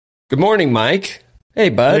Good morning, Mike. Hey,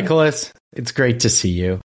 bud. Nicholas, it's great to see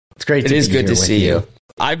you. It's great to be here. It is good to see you.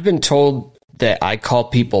 I've been told that I call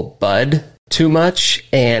people bud too much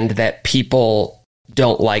and that people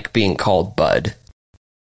don't like being called bud.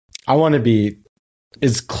 I want to be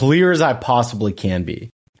as clear as I possibly can be.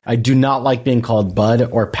 I do not like being called bud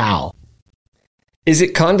or pal. Is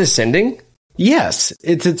it condescending? Yes,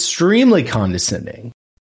 it's extremely condescending.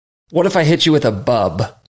 What if I hit you with a bub?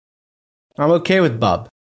 I'm okay with bub.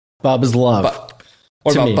 Bub is love.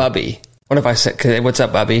 What about Bubby? What if I said, hey, what's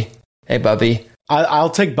up, Bubby? Hey, Bubby.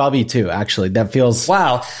 I'll take Bubby too, actually. That feels...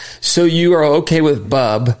 Wow. So you are okay with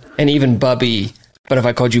bub and even Bubby, but if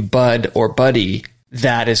I called you bud or buddy,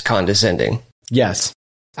 that is condescending. Yes,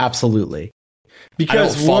 absolutely.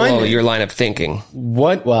 Because I don't follow your line of thinking.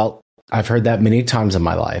 Well, I've heard that many times in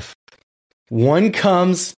my life. One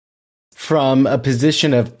comes from a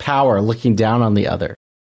position of power looking down on the other.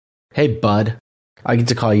 Hey, bud. I get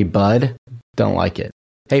to call you bud. Don't like it.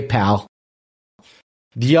 Hey, pal.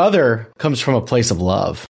 The other comes from a place of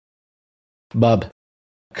love. Bub.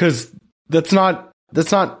 Because that's not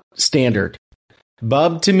standard.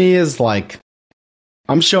 Bub to me is like,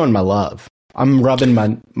 I'm showing my love. I'm rubbing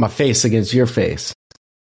my face against your face.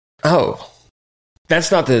 Oh,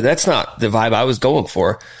 that's not the vibe I was going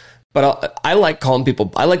for. But I like calling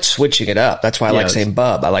people, I like switching it up. That's why I like saying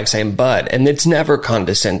bub. I like saying bud. And it's never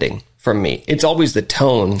condescending from me. It's always the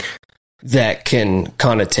tone that can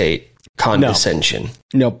connotate condescension.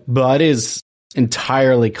 No, bud is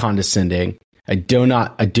entirely condescending. I do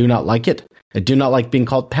not like it. I do not like being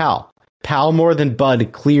called pal. Pal more than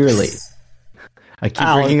bud, clearly. I keep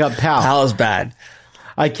bringing up pal. Pal is bad.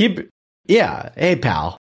 Hey,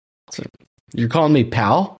 pal. So you're calling me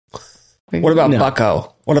pal? What about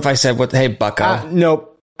bucko? What if I said, hey, bucko?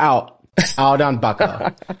 Nope. Out on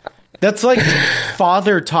bucko. That's like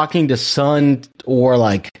father talking to son, or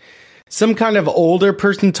like some kind of older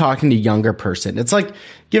person talking to younger person. It's like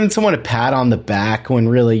giving someone a pat on the back when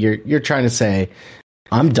really you're trying to say,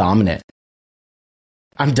 I'm dominant.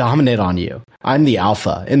 I'm dominant on you. I'm the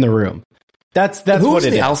alpha in the room. That's what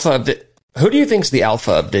it is. Who do you think's the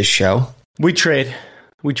alpha of this show? We trade.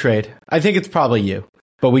 I think it's probably you,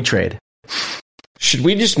 but we trade. Should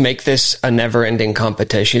we just make this a never-ending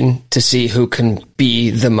competition to see who can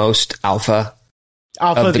be the most alpha?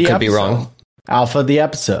 Alpha of the episode. Could be wrong. Alpha of the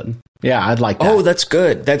episode. Yeah, I'd like that. Oh, that's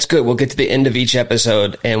good. We'll get to the end of each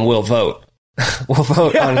episode and we'll vote. We'll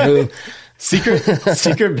vote on who.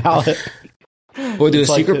 Secret ballot. We'll do a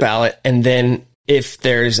secret ballot, and then if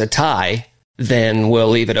there's a tie, then we'll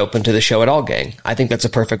leave it open to the Show It All gang. I think that's a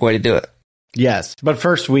perfect way to do it. Yes, but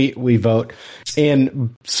first we vote.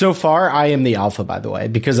 And so far, I am the alpha, by the way,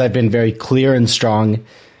 because I've been very clear and strong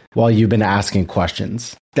while you've been asking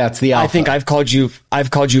questions. That's the alpha. I think I've called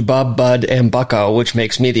you Bub, Bud, and Bucko, which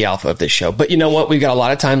makes me the alpha of this show. But you know what? We've got a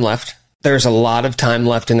lot of time left. There's a lot of time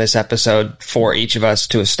left in this episode for each of us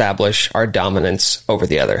to establish our dominance over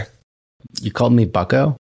the other. You called me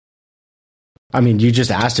Bucko? I mean, you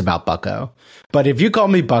just asked about Bucko. But if you call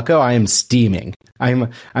me Bucko, I am steaming. I'm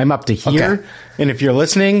up to here. Okay. And if you're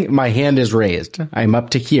listening, my hand is raised. I'm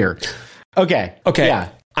up to here. Okay. Yeah.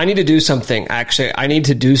 I need to do something. Actually, I need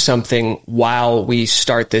to do something while we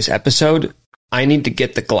start this episode. I need to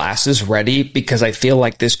get the glasses ready because I feel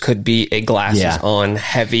like this could be a glasses on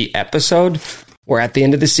heavy episode. We're at the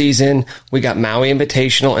end of the season. We got Maui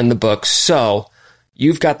Invitational in the books. So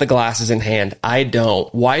you've got the glasses in hand. I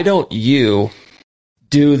don't. Why don't you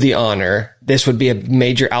do the honor? This would be a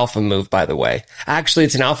major alpha move, by the way. Actually,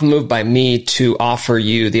 it's an alpha move by me to offer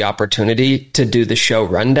you the opportunity to do the show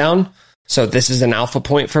rundown. So this is an alpha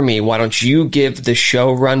point for me. Why don't you give the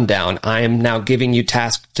show rundown? I am now giving you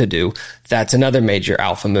tasks to do. That's another major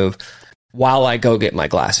alpha move while I go get my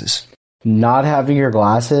glasses. Not having your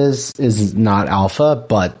glasses is not alpha,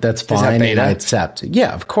 but that's fine. Is that beta? And I accept.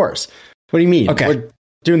 Yeah, of course. What do you mean? Okay. We're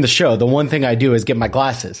doing the show. The one thing I do is get my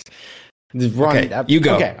glasses. Okay, you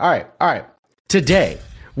go. Okay, all right. Today,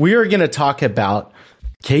 we are going to talk about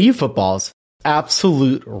KU football's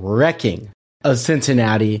absolute wrecking of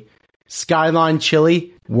Cincinnati. Skyline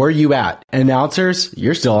Chili, where you at? Announcers,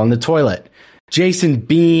 you're still on the toilet. Jason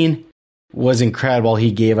Bean was incredible.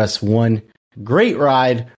 He gave us one great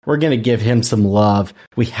ride. We're going to give him some love.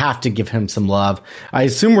 We have to give him some love. I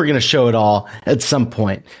assume we're going to show it all at some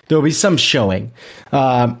point. There will be some showing.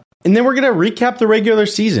 And then we're going to recap the regular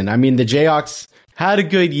season. I mean, the Jayhawks had a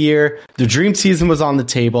good year. The dream season was on the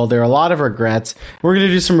table. There are a lot of regrets. We're going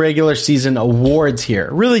to do some regular season awards here.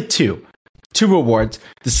 Really two awards.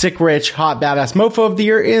 The Sick Rich Hot Badass Mofo of the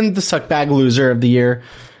Year and the Suck Bag Loser of the Year.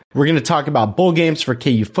 We're going to talk about bowl games for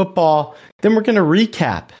KU football. Then we're going to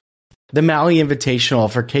recap the Maui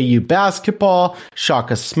Invitational for KU basketball.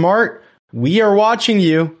 Shaka Smart, we are watching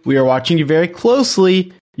you. We are watching you very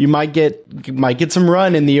closely. You might get some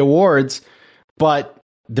run in the awards, but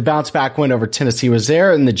the bounce back win over Tennessee was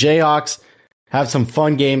there, and the Jayhawks have some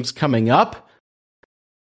fun games coming up.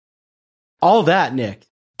 All that, Nick,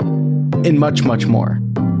 and much, much more.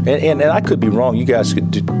 And I could be wrong. You guys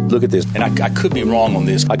could look at this. And I could be wrong on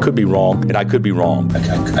this. I could be wrong. And I could be wrong.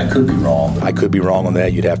 I could be wrong. I could be wrong on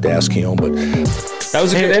that. You'd have to ask him. But that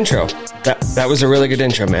was a good intro. That was a really good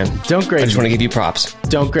intro, man. Don't grade me. I just want to give you props.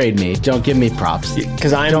 Don't grade me. Don't give me props.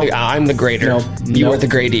 Because I'm the grader. You are the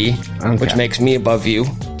gradee, which makes me above you.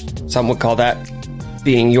 Some would call that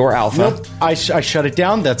being your alpha. Nope. I shut it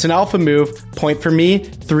down. That's an alpha move. Point for me.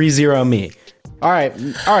 3-0 me. All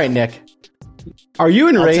right, Nick. Are you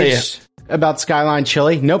enraged about Skyline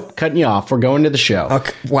Chili? Nope, cutting you off. We're going to the show.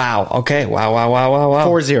 Okay. Wow. Okay. Wow.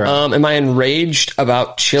 4-0. Am I enraged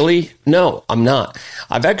about chili? No, I'm not.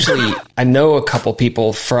 I know a couple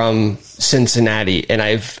people from Cincinnati, and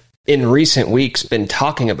I've in recent weeks been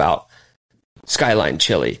talking about Skyline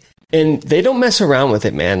Chili, and they don't mess around with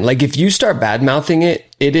it, man. Like if you start bad mouthing it,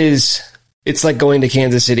 it's like going to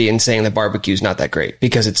Kansas City and saying the barbecue's not that great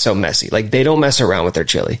because it's so messy. Like they don't mess around with their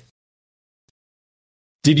chili.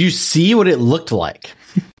 Did you see what it looked like?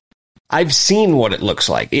 I've seen what it looks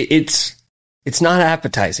like. It's not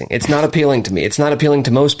appetizing. It's not appealing to me. It's not appealing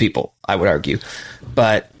to most people, I would argue.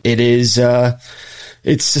 But it is.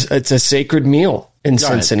 It's a sacred meal in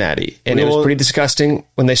Cincinnati, and it was pretty disgusting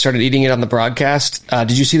when they started eating it on the broadcast.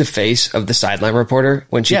 Did you see the face of the sideline reporter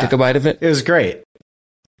when she took a bite of it? It was great.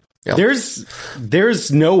 Yep.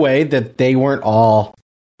 There's no way that they weren't all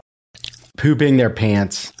pooping their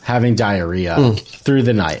pants, having diarrhea through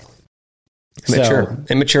the night.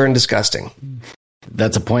 Immature and disgusting.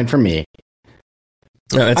 That's a point for me.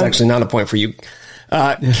 No, it's actually not a point for you.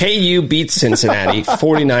 KU beats Cincinnati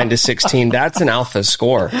 49-16. That's an alpha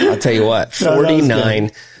score. I'll tell you what,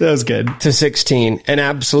 49 that was good. To 16, an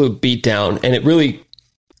absolute beatdown. And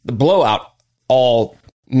the blowout all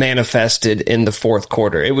manifested in the fourth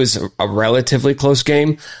quarter. It was a relatively close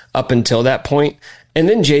game up until that point. And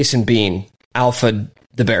then Jason Bean alphaed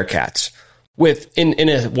the Bearcats with in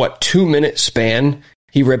a 2-minute span.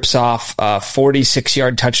 He rips off a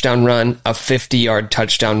 46-yard touchdown run, a 50-yard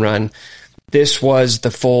touchdown run. This was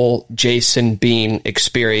the full Jason Bean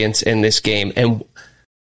experience in this game. And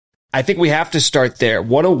I think we have to start there.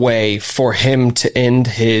 What a way for him to end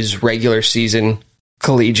his regular season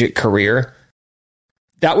collegiate career.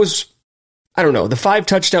 That was, I don't know, the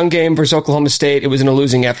 5-touchdown game versus Oklahoma State. It was in a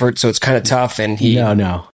losing effort, so it's kind of tough. And he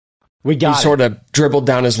sort of dribbled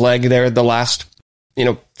down his leg there the last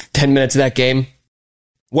 10 minutes of that game.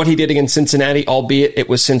 What he did against Cincinnati, albeit it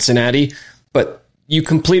was Cincinnati, but you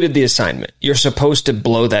completed the assignment. You're supposed to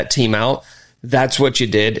blow that team out. That's what you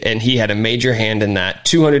did, and he had a major hand in that.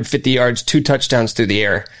 250 yards, 2 touchdowns through the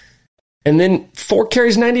air. And then 4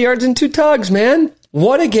 carries, 90 yards, and 2 tugs, man.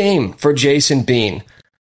 What a game for Jason Bean.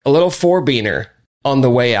 A little 4-beaner on the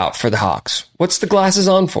way out for the Hawks. What's the glasses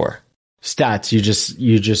on for? Stats. You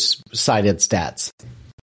just cited stats.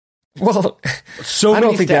 Well, so I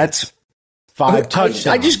don't think that's 5 touchdowns.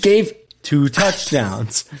 I just gave 2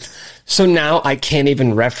 touchdowns. So now I can't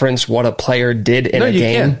even reference what a player did in a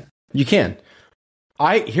game. You can.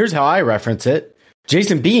 Here's how I reference it.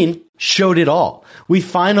 Jason Bean showed it all. We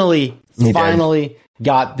finally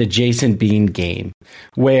got the Jason Bean game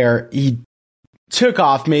where he took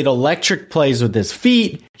off, made electric plays with his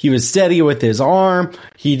feet. He was steady with his arm.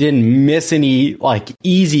 He didn't miss any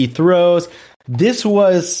easy throws. This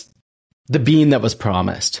was the Bean that was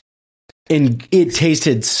promised. And it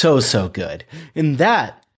tasted so good. And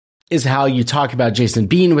that is how you talk about Jason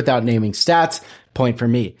Bean without naming stats. Point for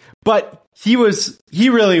me. But he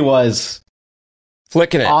really was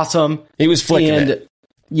flicking it. Awesome. He was flicking it.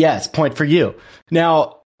 Yes, point for you.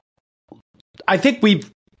 Now, I think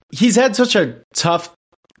he's had such a tough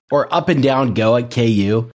or up and down go at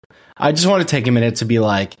KU. I just want to take a minute to be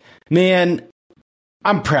like, man,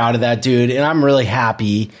 I'm proud of that dude, and I'm really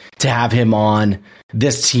happy to have him on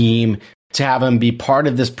this team, to have him be part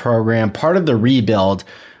of this program, part of the rebuild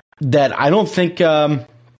that I don't think,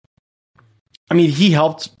 he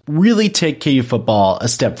helped really take KU football a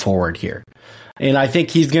step forward here. And I think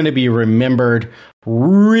he's going to be remembered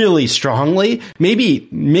really strongly, maybe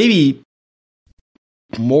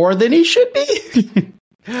more than he should be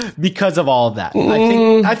because of all of that.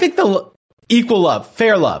 I think the equal love,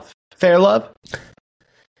 fair love.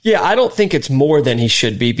 Yeah, I don't think it's more than he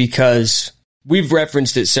should be because we've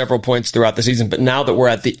referenced it several points throughout the season, but now that we're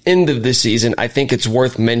at the end of the season, I think it's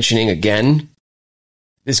worth mentioning again.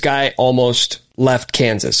 This guy almost left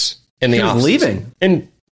Kansas in the He was offseason. leaving. And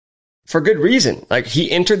for good reason. Like,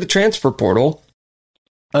 he entered the transfer portal.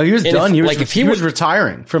 Oh, he was done. If he was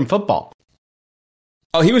retiring from football.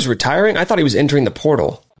 Oh, he was retiring? I thought he was entering the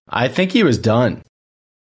portal. I think he was done.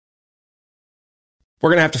 We're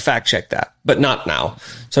going to have to fact check that, but not now.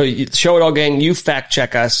 So, Show It All Gang, you fact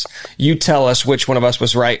check us. You tell us which one of us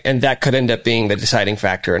was right, and that could end up being the deciding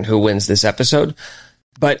factor in who wins this episode.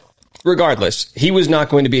 But regardless, he was not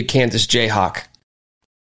going to be a Kansas Jayhawk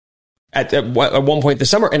at one point this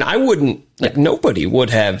summer. And I wouldn't, nobody would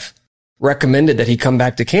have recommended that he come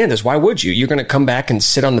back to Kansas. Why would you? You're going to come back and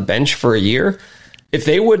sit on the bench for a year? If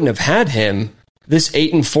they wouldn't have had him, this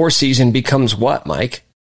 8-4 season becomes what, Mike?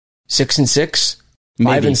 6-6?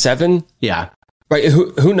 5-7? Yeah. Right.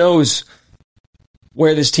 Who knows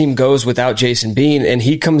where this team goes without Jason Bean, and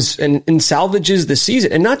he comes and salvages the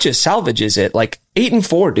season, and not just salvages it,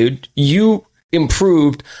 8-4, dude. You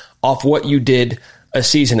improved off what you did a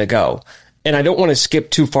season ago. And I don't want to skip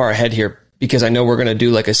too far ahead here because I know we're going to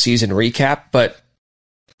do a season recap, but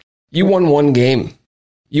you won one game.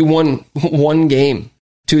 You won one game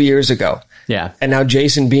 2 years ago. Yeah. And now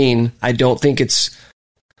Jason Bean, I don't think it's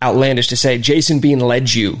outlandish to say Jason Bean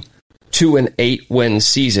led you to an 8-win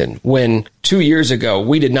season when 2 years ago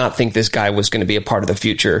we did not think this guy was going to be a part of the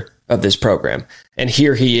future of this program. And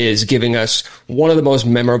here he is giving us one of the most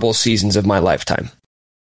memorable seasons of my lifetime.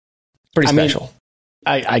 Pretty special.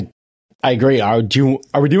 I agree. Are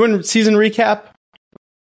we doing season recap?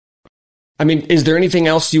 I mean, is there anything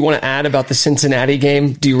else you want to add about the Cincinnati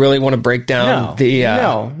game? Do you really want to break down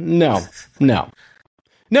No.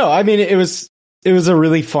 I mean, it was a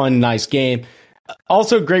really fun, nice game.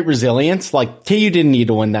 Also, great resilience. KU didn't need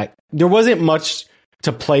to win that. There wasn't much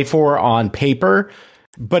to play for on paper,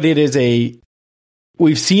 but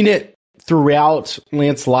we've seen it throughout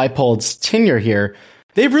Lance Leipold's tenure here.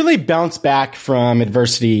 They've really bounced back from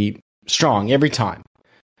adversity strong every time.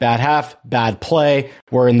 Bad half, bad play,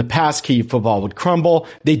 where in the past KU football would crumble.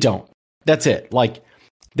 They don't. That's it.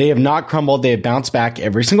 They have not crumbled. They have bounced back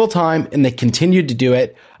every single time, and they continued to do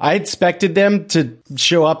it. I expected them to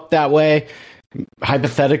show up that way.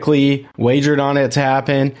 Hypothetically, wagered on it to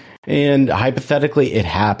happen, and hypothetically, it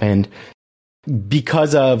happened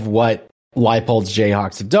because of what Leipold's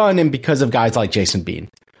Jayhawks have done, and because of guys like Jason Bean.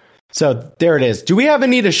 So there it is. Do we have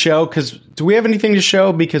anything to show?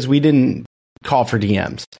 Because we didn't call for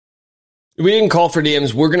DMs. We didn't call for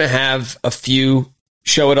DMs. We're going to have a few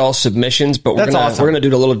Show It All submissions, but we're going to do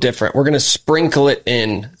it a little different. We're going to sprinkle it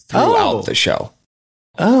in throughout the show.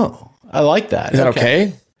 Oh, I like that. Is that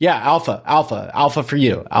okay? Yeah, alpha for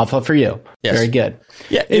you. Alpha for you. Yes. Very good.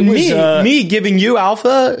 Yeah, and me giving you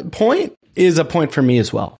alpha point is a point for me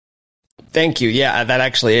as well. Thank you. Yeah, that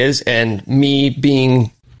actually is. And me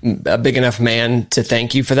being a big enough man to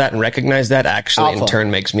thank you for that and recognize that actually in turn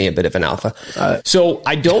makes me a bit of an alpha. So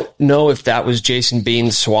I don't know if that was Jason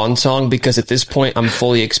Bean's swan song, because at this point I'm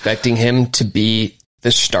fully expecting him to be the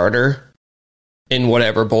starter in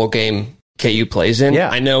whatever bowl game KU plays in. Yeah.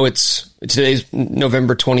 I know today's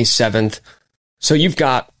November 27th. So you've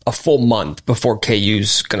got a full month before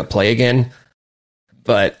KU's going to play again.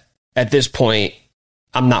 But at this point,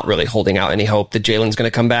 I'm not really holding out any hope that Jalen's going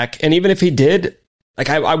to come back. And even if he did,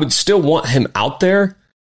 I would still want him out there,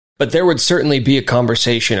 but there would certainly be a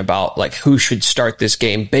conversation about who should start this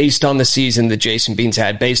game based on the season that Jason Bean's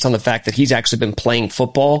had, based on the fact that he's actually been playing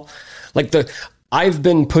football. I've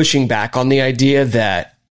been pushing back on the idea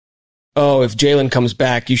that, if Jalen comes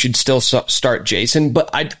back, you should still start Jason. But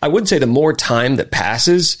I would say the more time that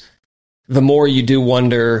passes, the more you do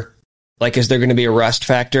wonder, is there going to be a rust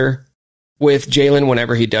factor with Jalen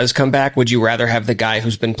whenever he does come back? Would you rather have the guy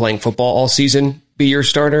who's been playing football all season be your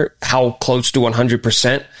starter? How close to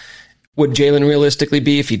 100% would Jalen realistically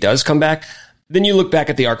be if he does come back? Then you look back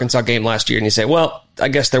at the Arkansas game last year and you say, well, I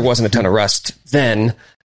guess there wasn't a ton of rust then,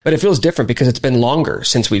 but it feels different because it's been longer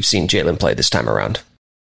since we've seen Jalen play this time around.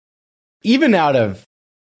 Even out of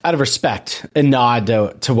respect and nod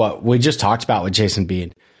to what we just talked about with Jason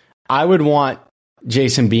Bean, I would want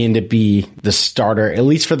Jason Bean to be the starter, at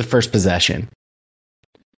least for the first possession.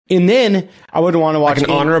 And then I would want to watch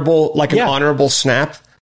an honorable snap.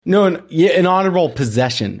 No, an honorable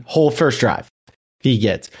possession, whole first drive he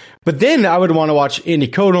gets. But then I would want to watch Andy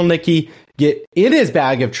Kotelnicki get in his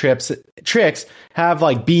bag of tricks,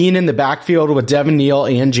 have Bean in the backfield with Devin Neal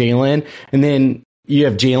and Jalen, and then you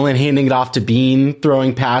have Jalen handing it off to Bean,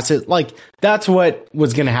 throwing passes. That's what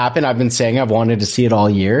was going to happen. I've been saying I've wanted to see it all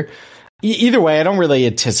year. Either way, I don't really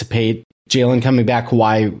anticipate Jalen coming back.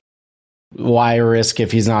 Why risk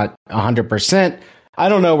if he's not 100%? I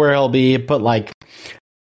don't know where he'll be, but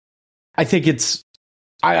I think it's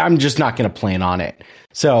I'm just not going to plan on it.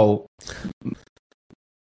 So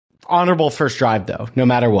honorable first drive, though, no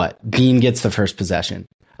matter what. Bean gets the first possession.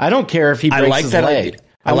 I don't care if he breaks his leg.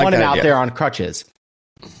 I want him out there on crutches.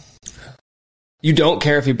 You don't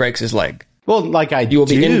care if he breaks his leg. Well, like you will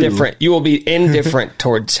be indifferent. You will be indifferent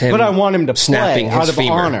towards him. But I want him to snapping play out of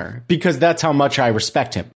femur. honor because that's how much I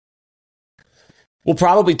respect him. We'll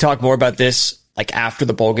probably talk more about this like after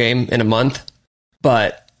the bowl game in a month.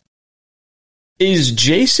 But is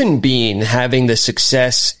Jason Bean having the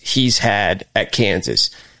success he's had at Kansas?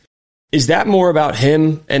 Is that more about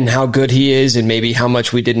him and how good he is and maybe how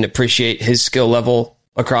much we didn't appreciate his skill level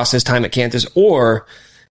across his time at Kansas? Or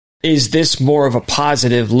is this more of a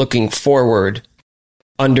positive looking forward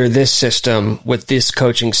under this system with this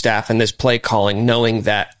coaching staff and this play calling, knowing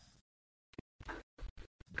that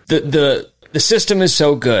the system is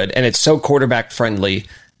so good and it's so quarterback friendly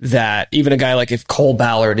that even a guy like if Cole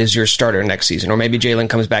Ballard is your starter next season, or maybe Jalen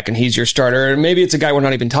comes back and he's your starter, or maybe it's a guy we're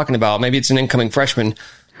not even talking about, maybe it's an incoming freshman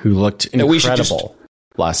who looked incredible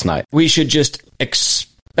last night. We should just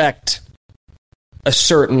expect a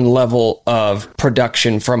certain level of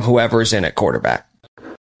production from whoever's in at quarterback.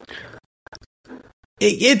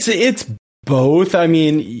 It's both. I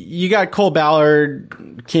mean, you got Cole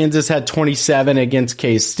Ballard. Kansas had 27 against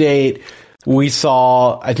K-State. We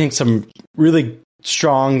saw, I think, some really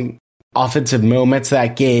strong offensive moments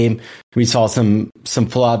that game. We saw some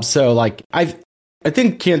flubs. So, like, I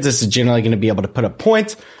think Kansas is generally going to be able to put up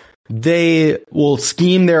points. They will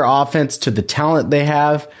scheme their offense to the talent they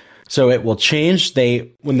have. So it will change.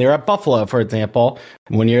 When they're at Buffalo, for example,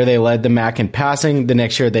 one year they led the MAC in passing, the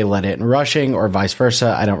next year they led it in rushing, or vice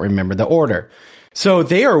versa. I don't remember the order. So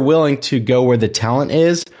they are willing to go where the talent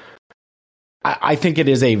is. I think it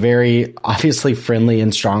is a very obviously friendly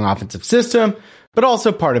and strong offensive system, but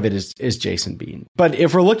also part of it is Jason Bean. But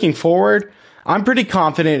if we're looking forward, I'm pretty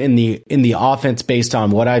confident in the offense based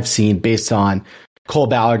on what I've seen, based on Cole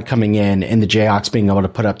Ballard coming in and the Jayhawks being able to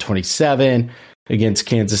put up 27 against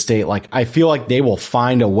Kansas State. Like, I feel like they will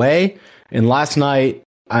find a way. And last night,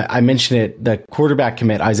 I mentioned it, the quarterback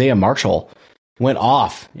commit, Isaiah Marshall, went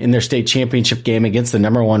off in their state championship game against the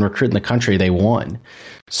number one recruit in the country. They won.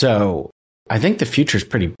 So I think the future is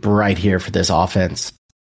pretty bright here for this offense.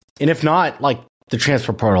 And if not, like, the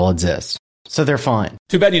transfer portal exists. So they're fine.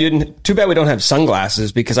 Too bad we don't have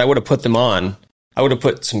sunglasses, because I would have put them on. I would have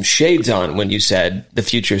put some shades on when you said the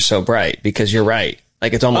future is so bright, because you're right.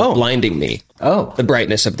 Like, it's almost blinding me. The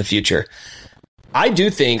brightness of the future. I do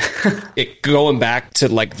think going back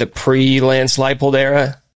to like the pre-Lance Leipold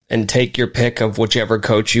era, and take your pick of whichever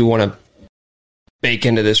coach you want to bake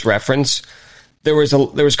into this reference. There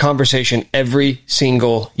was conversation every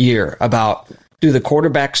single year about, do the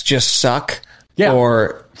quarterbacks just suck? Yeah.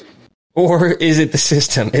 Or is it the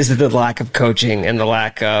system? Is it the lack of coaching and the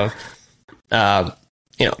lack of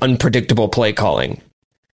unpredictable play calling?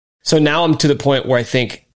 So now I'm to the point where I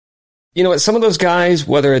think, you know what, some of those guys,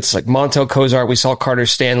 whether it's like Montel Kozar, we saw Carter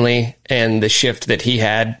Stanley and the shift that he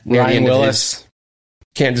had near the end of his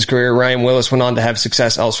Kansas career. Ryan Willis went on to have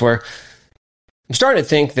success elsewhere. I'm starting to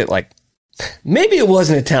think that, like, maybe it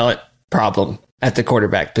wasn't a talent problem at the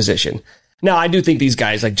quarterback position. Now, I do think these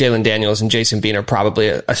guys like Jalen Daniels and Jason Bean are probably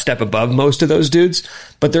a step above most of those dudes,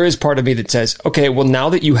 but there is part of me that says, okay, well, now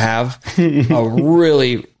that you have a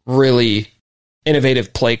really, really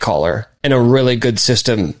innovative play caller and a really good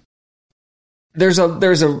system, there's a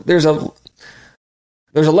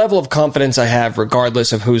level of confidence I have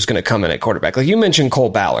regardless of who's going to come in at quarterback. Like you mentioned Cole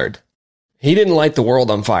Ballard. He didn't light the world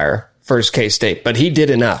on fire for K-State, but he did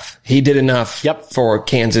enough. He did enough for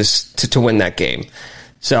Kansas to win that game.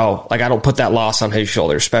 So, like, I don't put that loss on his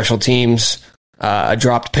shoulders. Special teams, a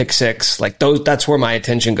dropped pick six, like that's where my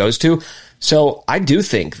attention goes to. So I do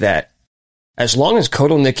think that as long as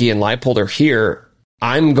Kotelnicki and Leipold are here,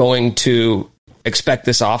 I'm going to expect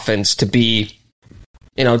this offense to be,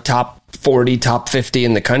 top 40, top 50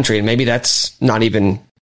 in the country. And maybe that's not even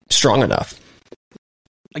strong enough.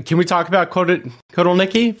 Can we talk about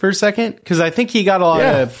Kotelnicki for a second? Because I think he got a lot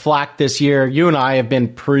of flack this year. You and I have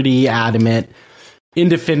been pretty adamant in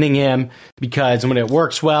defending him, because when it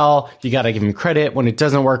works well, you got to give him credit. When it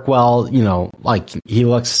doesn't work well, he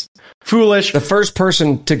looks foolish. The first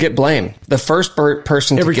person to get blame. The first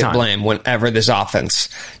person to get blame whenever this offense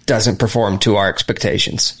doesn't perform to our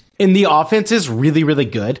expectations. And the offense is really, really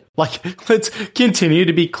good. Like, let's continue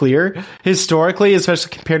to be clear. Historically,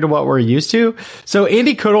 especially compared to what we're used to. So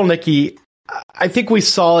Andy Kotelnicki, I think we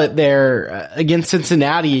saw it there against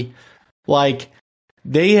Cincinnati. Like,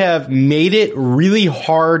 they have made it really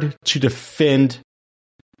hard to defend.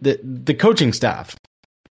 The coaching staff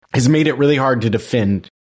has made it really hard to defend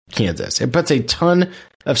Kansas. It puts a ton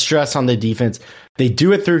of stress on the defense. They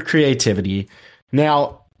do it through creativity.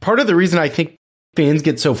 Now, part of the reason I think fans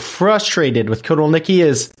get so frustrated with Kotelnicki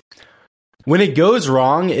is when it goes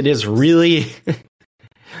wrong, it is really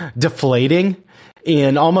deflating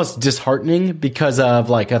and almost disheartening because of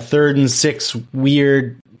like a 3rd and 6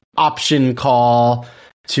 weird option call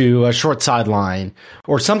to a short sideline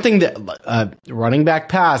or something that running back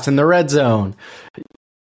pass in the red zone.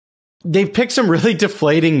 They've picked some really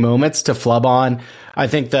deflating moments to flub on. I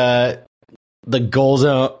think the goal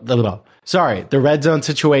zone, the red zone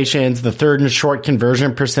situations, the 3rd and short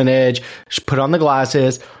conversion percentage, put on the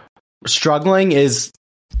glasses. Struggling is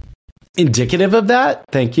indicative of that.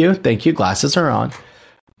 Thank you. Glasses are on.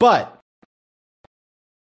 But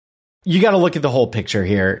you got to look at the whole picture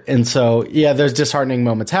here. And so, yeah, there's disheartening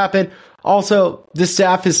moments happen. Also, this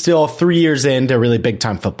staff is still 3 years into really big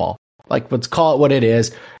time football. Like, let's call it what it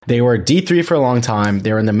is. They were D3 for a long time.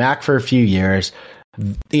 They were in the MAC for a few years.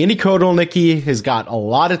 Andy Kotelnicki has got a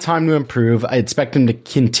lot of time to improve. I expect him to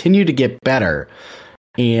continue to get better.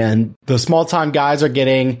 And the small time guys are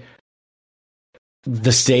getting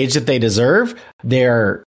the stage that they deserve.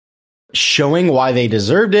 They're showing why they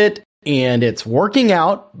deserved it, and it's working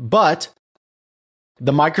out, but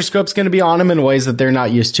the microscope's going to be on them in ways that they're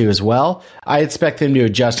not used to as well. I expect them to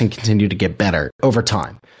adjust and continue to get better over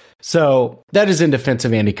time. So that is in defense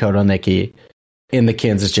of Andy Kotelnicki in the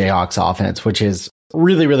Kansas Jayhawks offense, which is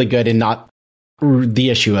really, really good and not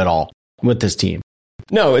the issue at all with this team.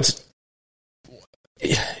 No, it's...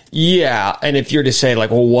 Yeah, and if you're to say, like,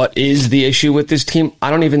 well, what is the issue with this team? I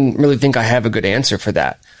don't even really think I have a good answer for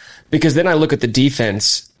that. Because then I look at the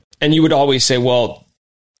defense, and you would always say, well,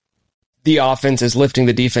 the offense is lifting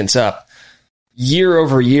the defense up.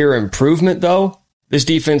 Year-over-year improvement, though, this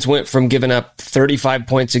defense went from giving up 35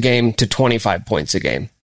 points a game to 25 points a game.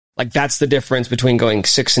 Like, that's the difference between going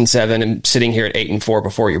 6-7 and sitting here at 8-4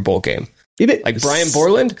 before your bowl game. Like, Brian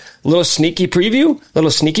Borland, little sneaky preview, little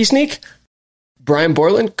sneaky sneak. Brian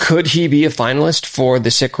Borland, could he be a finalist for the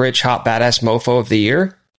Sick Rich Hot Badass Mofo of the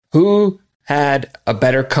Year? Who had a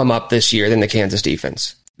better come up this year than the Kansas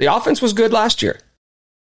defense? The offense was good last year,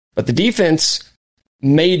 but the defense,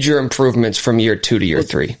 major improvements from year 2 to year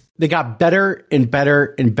 3. They got better and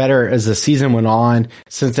better and better as the season went on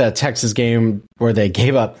since that Texas game where they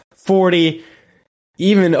gave up 40.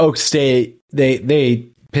 Even Oak State, they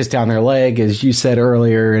pissed down their leg, as you said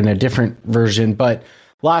earlier, in a different version, but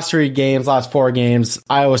last 4 games,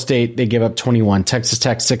 Iowa State, they give up 21, Texas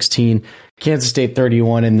Tech 16, Kansas State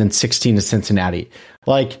 31, and then 16 to Cincinnati.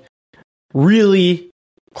 Like, really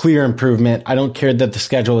clear improvement. I don't care that the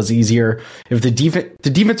schedule is easier. If the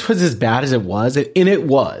defense was as bad as it was, and it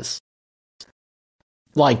was,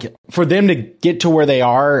 like, for them to get to where they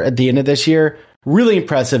are at the end of this year, really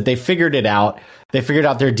impressive. They figured it out. They figured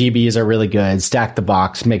out their DBs are really good, stack the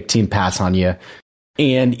box, make team pass on you.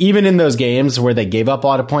 And even in those games where they gave up a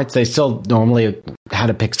lot of points, they still normally had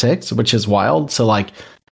a pick six, which is wild. So, like,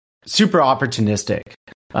 super opportunistic.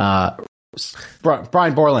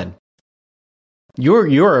 Brian Borland,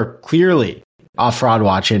 you're clearly off fraud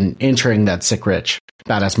watch and entering that Sick Rich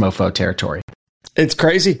Badass Mofo territory. It's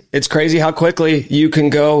crazy. It's crazy how quickly you can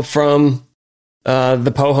go from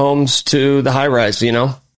the Poe homes to the high rise, you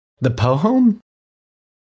know? The Poe home?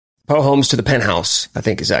 Poe homes to the penthouse, I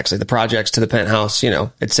think is actually the projects to the penthouse, you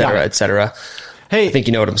know, et cetera, et cetera. Hey, I think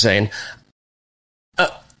you know what I'm saying.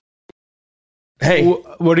 Hey,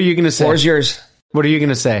 what are you going to say? Where's yours? What are you going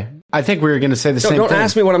to say? I think we were going to say the same thing. Don't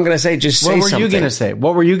ask me what I'm going to say. Just say something. What were you going to say?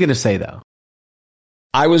 What were you going to say, though?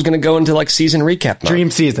 I was going to go into, like, season recap mode. Dream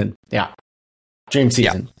season. Yeah. Dream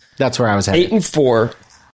season. Yeah. That's where I was headed. 8-4.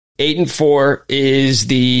 8-4 is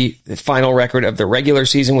the final record of the regular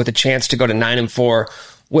season with a chance to go to 9-4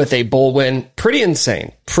 with a bowl win. Pretty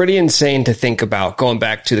insane. Pretty insane to think about, going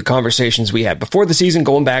back to the conversations we had before the season,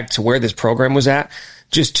 going back to where this program was at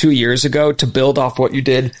just 2 years ago, to build off what you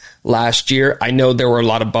did last year. I know there were a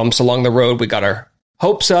lot of bumps along the road. We got our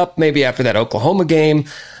hopes up maybe after that Oklahoma game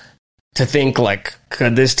to think, like,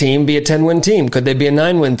 could this team be a 10-win team? Could they be a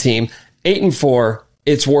 9-win team? 8-4,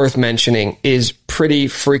 it's worth mentioning, is pretty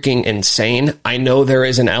freaking insane. I know there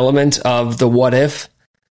is an element of the what if,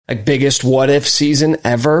 like, biggest what if season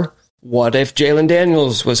ever. What if Jalen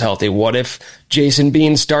Daniels was healthy? What if Jason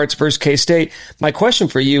Bean starts versus K-State? My question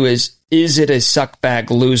for you is it a suckbag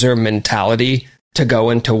loser mentality to go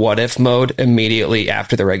into what if mode immediately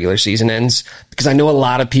after the regular season ends? Because I know a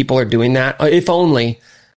lot of people are doing that. If only,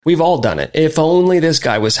 we've all done it. If only this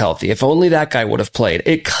guy was healthy. If only that guy would have played.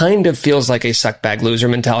 It kind of feels like a suckbag loser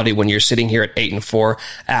mentality when you're sitting here at 8-4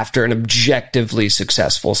 after an objectively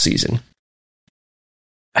successful season.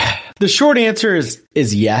 The short answer is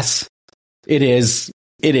yes. It is.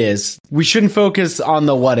 It is. We shouldn't focus on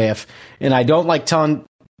the what if. And I don't like telling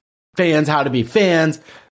fans how to be fans.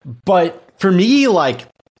 But for me, like,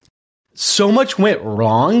 so much went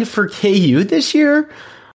wrong for KU this year,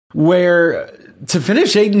 where to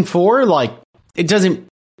finish 8-4, like, it doesn't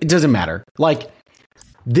matter. Like,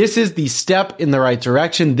 this is the step in the right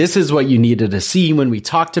direction. This is what you needed to see when we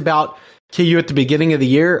talked about KU at the beginning of the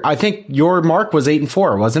year. I think your mark was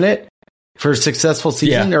 8-4, wasn't it? For a successful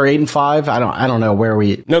season, or 8-5. I don't know where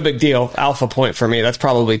we. No big deal. Alpha point for me. That's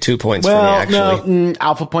probably 2 points for me, actually. No,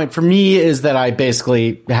 alpha point for me is that I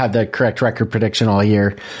basically had the correct record prediction all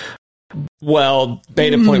year. Well,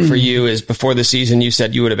 beta point for you is before the season, you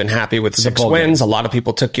said you would have been happy with 6 wins. Game. A lot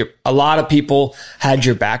of people had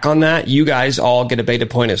your back on that. You guys all get a beta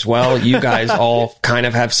point as well. You guys all kind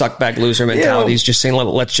of have suck bag loser mentalities, just saying,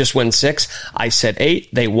 let's just win 6. I said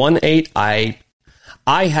 8. They won 8.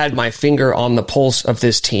 I had my finger on the pulse of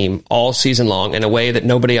this team all season long in a way that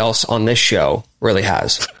nobody else on this show really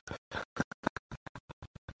has.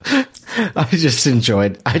 I just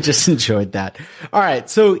enjoyed that. All right.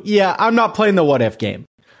 So yeah, I'm not playing the what if game.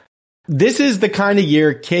 This is the kind of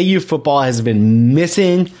year KU football has been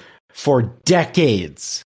missing for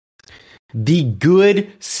decades. The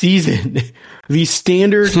good season, the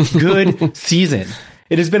standard good season.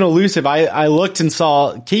 It has been elusive. I looked and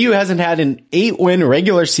saw KU hasn't had an 8-win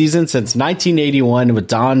regular season since 1981 with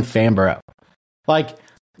Don Fambrough. Like,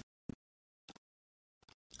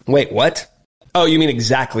 wait, what? Oh, you mean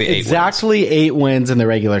exactly 8 wins? Exactly 8 wins in the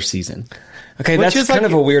regular season. Okay, that's kind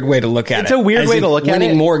of a weird way to look at it. It's a weird way to look at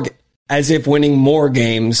it. As if winning more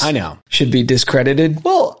games should be discredited.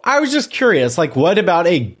 Well, I was just curious, like, what about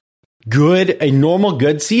a normal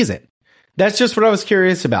good season? That's just what I was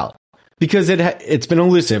curious about. Because it's been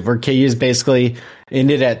elusive, where KU's basically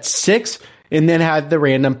ended at 6 and then had the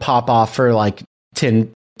random pop off for like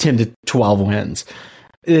 10 to 12 wins.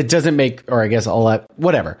 It doesn't make, or I guess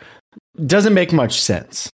whatever. Doesn't make much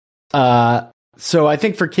sense. So I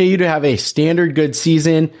think for KU to have a standard good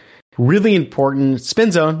season, really important.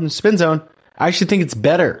 Spin zone. I actually think it's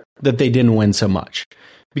better that they didn't win so much,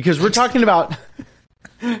 because we're talking about.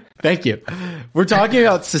 Thank you. We're talking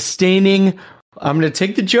about sustaining. I'm going to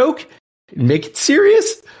take the joke. Make it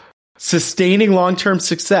serious. Sustaining long-term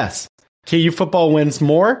success. KU football wins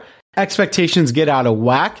more. Expectations get out of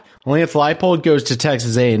whack. Lance Leipold goes to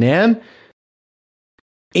Texas A&M.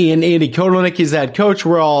 And Andy Kotelnicki is head coach.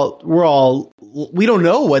 We don't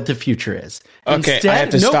know what the future is. Okay, I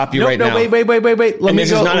have to stop you right now. Wait.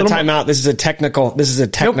 This is not a timeout. This is a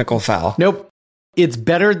technical foul. Nope. It's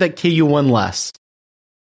better that KU won less.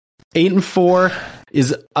 8-4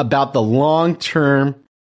 is about the long-term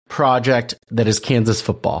project that is Kansas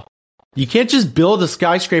football. You can't just build a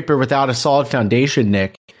skyscraper without a solid foundation,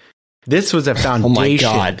 Nick. This was a foundation. Oh my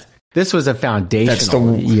God. This was a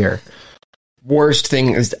foundational year. Worst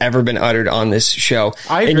thing that's ever been uttered on this show.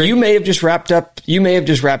 I agree. And you may have just wrapped up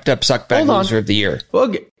Suckbag Loser of the Year.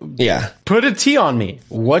 Well, yeah. Put a T on me.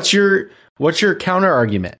 What's your counter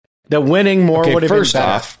argument? That winning more would have been better.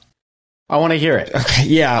 Off, I want to hear it. Okay,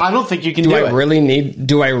 yeah. I don't think you can do it.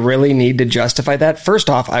 Do I really need to justify that? First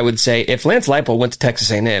off, I would say if Lance Leipold went to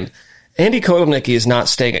Texas A&M, Andy Kotelnicki is not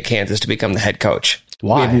staying at Kansas to become the head coach.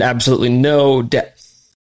 Why? We have absolutely no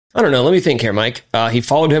I don't know. Let me think here, Mike. He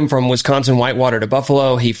followed him from Wisconsin Whitewater to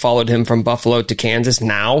Buffalo. He followed him from Buffalo to Kansas.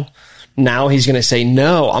 Now he's going to say,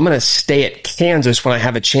 no, I'm going to stay at Kansas when I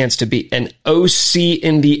have a chance to be an OC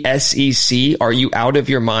in the SEC. Are you out of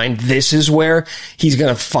your mind? This is where he's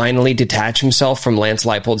going to finally detach himself from Lance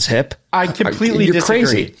Leipold's hip. I completely disagree.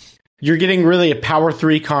 Crazy. You're getting really a Power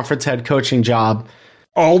 3 conference head coaching job.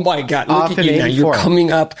 Oh my God! Look at you now. You're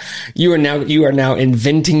coming up. You are now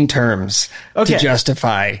inventing terms to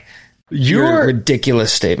justify your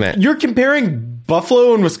ridiculous statement. You're comparing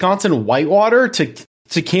Buffalo and Wisconsin Whitewater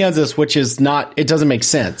to Kansas, which is not. It doesn't make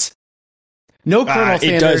sense. No, Colonel Sanders.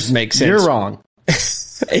 It does make sense. You're wrong.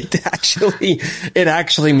 It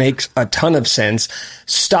actually makes a ton of sense.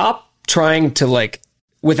 Stop trying to,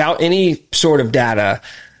 without any sort of data,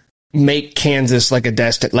 make Kansas like a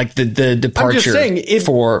the departure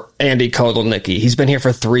for Andy Kotelnicki. He's been here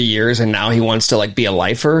for 3 years and now he wants to be a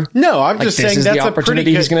lifer. No, I'm just saying that's the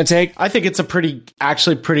opportunity he's going to take. I think it's a pretty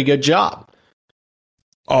good job.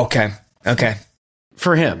 Okay.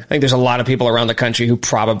 For him. I think there's a lot of people around the country who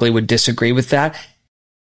probably would disagree with that.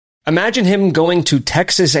 Imagine him going to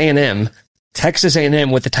Texas A&M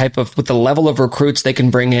with the level of recruits they can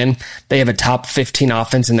bring in. They have a top 15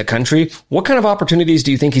 offense in the country. What kind of opportunities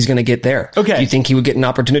do you think he's going to get there? Okay. Do you think he would get an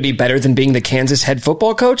opportunity better than being the Kansas head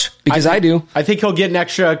football coach? Because I do. I think he'll get an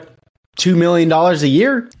extra $2 million a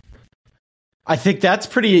year. I think that's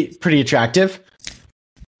pretty attractive.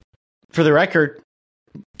 For the record,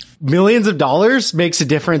 millions of dollars makes a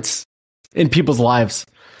difference in people's lives.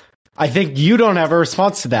 I think you don't have a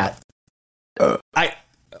response to that. The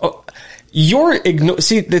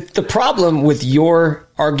problem with your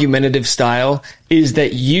argumentative style is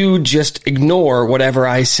that you just ignore whatever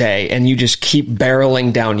I say and you just keep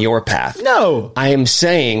barreling down your path. No. I am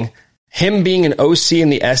saying him being an OC in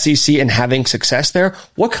the SEC and having success there,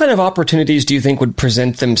 what kind of opportunities do you think would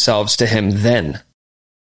present themselves to him then?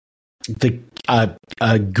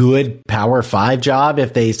 A good Power 5 job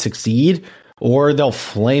if they succeed, or they'll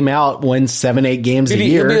flame out, win 7-8 games a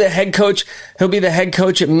year. He'll be the head coach. He'll be the head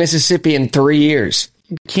coach at Mississippi in 3 years.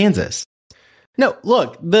 Kansas. No,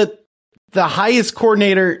 look, the highest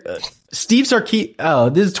coordinator, Steve Sarkisian. Oh,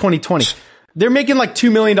 this is 2020. They're making like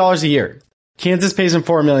 $2 million a year. Kansas pays him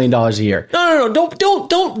 $4 million a year. No.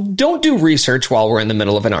 Don't do research while we're in the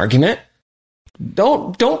middle of an argument.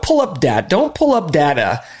 Don't pull up data. Don't pull up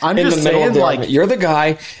data I'm in just the middle saying, of the like, argument. You're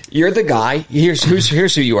the guy.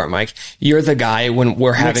 Here's who you are, Mike. You're the guy when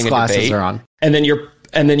we're having a debate, are on. and then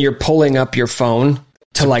you're pulling up your phone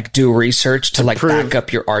to like do research to like prove. back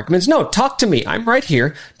up your arguments. No, talk to me. I'm right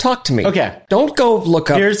here. Talk to me. Okay. Don't go look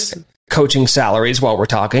up coaching salaries while we're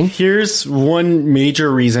talking. Here's one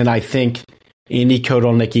major reason I think Andy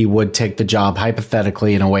Kotelnicki would take the job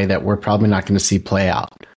hypothetically in a way that we're probably not going to see play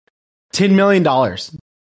out. $10 million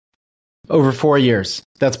over 4 years.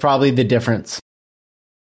 That's probably the difference.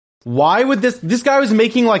 Why would this guy was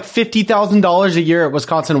making like $50,000 a year at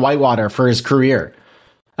Wisconsin Whitewater for his career.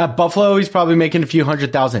 At Buffalo, he's probably making a few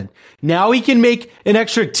 $100,000. Now he can make an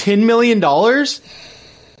extra $10 million.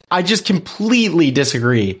 I just completely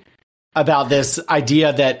disagree about this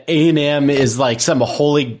idea that A&M is like some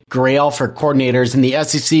holy grail for coordinators in the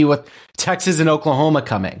SEC with Texas and Oklahoma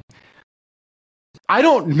coming. I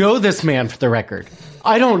don't know this man, for the record.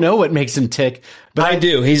 I don't know what makes him tick, but I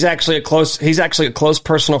do. He's actually a close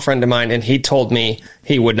personal friend of mine, and he told me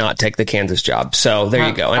he would not take the Kansas job. So there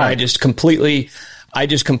you go. And I just completely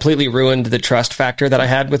ruined the trust factor that I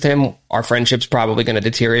had with him. Our friendship's probably going to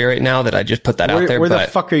deteriorate now that I just put that out there. Where the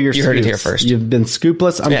fuck are your You heard it here first. You've been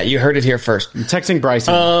scoopless? Yeah, you heard it here first. I'm texting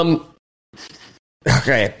Bryson.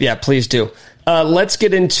 Okay, yeah, please do. Let's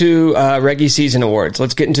get into Reggie season awards.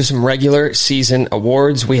 Let's get into some regular season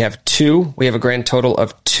awards. We have 2. We have a grand total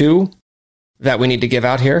of 2 that we need to give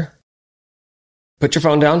out here. Put your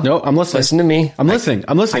phone down. No, I'm listening. Listen to me. I'm listening.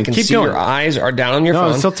 I can Keep see going. your eyes are down on your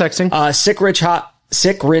phone. I'm still texting. Sick, rich,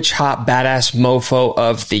 hot, badass mofo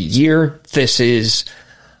of the year. This is,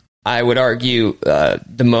 I would argue,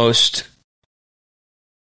 the most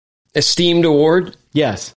esteemed award.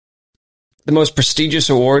 Yes. The most prestigious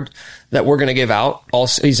award that we're going to give out all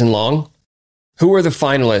season long. Who are the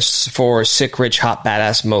finalists for Sick, Rich, Hot,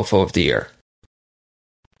 Badass Mofo of the Year?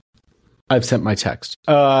 I've sent my text.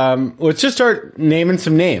 Let's just start naming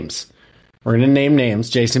some names. We're going to name names.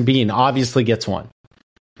 Jason Bean obviously gets one.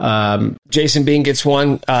 Jason Bean gets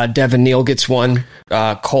one. Devin Neal gets one.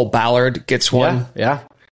 Cole Ballard gets one. Yeah.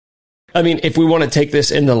 I mean, if we want to take this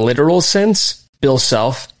in the literal sense, Bill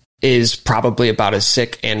Self is probably about as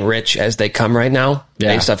sick and rich as they come right now,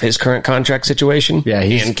 based off his current contract situation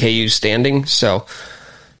and KU's standing. So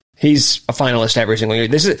he's a finalist every single year.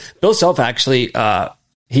 This is Bill Self actually.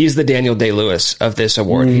 He's the Daniel Day-Lewis of this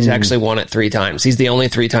award. He's actually won it 3 times. He's the only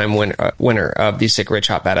 3-time winner of the Sick, Rich,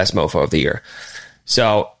 Hot, Badass Mofo of the Year.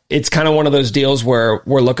 So it's kind of one of those deals where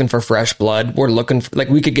we're looking for fresh blood. We're looking for, like,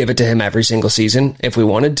 we could give it to him every single season if we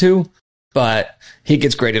wanted to, but he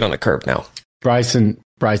gets graded on a curve now. Bryson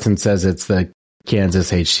says it's the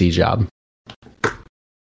Kansas HC job.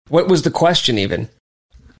 What was the question even?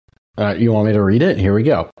 You want me to read it? Here we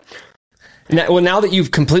go. Now that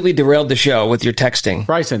you've completely derailed the show with your texting,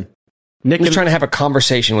 Bryson, I'm just trying to have a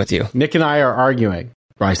conversation with you. Nick and I are arguing,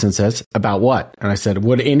 Bryson says, about what? And I said,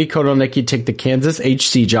 would Andy Kotelnicki take the Kansas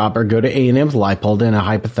HC job or go to A&M's Leipold in a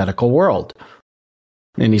hypothetical world?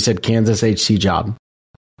 And he said, Kansas HC job.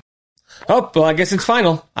 Oh, well, I guess it's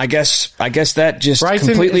final. I guess that just Bryson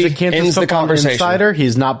completely is a Kansas ends the conversation. Insider.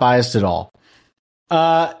 He's not biased at all.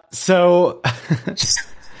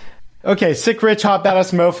 Okay, Sick, Rich, Hot,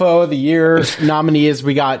 Badass Mofo of the Year nominees.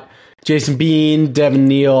 We got Jason Bean, Devin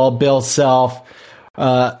Neal, Bill Self.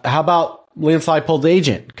 How about Lance Leipold's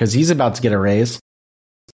agent? Because he's about to get a raise.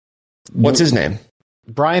 What's his name?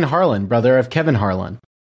 Brian Harlan, brother of Kevin Harlan.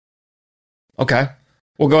 Okay.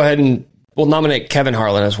 We'll go ahead and we'll nominate Kevin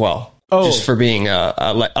Harlan as well. Just for being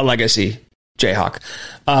a legacy Jayhawk.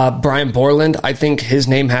 Brian Borland, I think his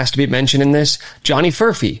name has to be mentioned in this. Johnny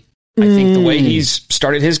Furphy. I think the way he's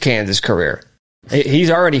started his Kansas career, he's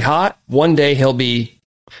already hot. One day he'll be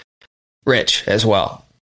Rich as well.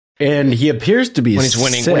 And he appears to be when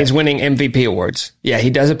he's winning MVP awards. Yeah,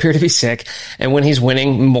 he does appear to be sick. And when he's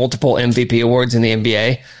winning multiple MVP awards in the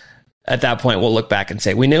NBA, at that point we'll look back and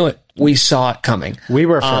say, we knew it. We saw it coming. We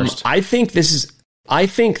were first. I think this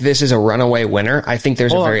is a runaway winner. I think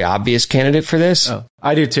there's a very obvious candidate for this. Oh,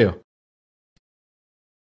 I do too.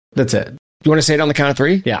 That's it. You want to say it on the count of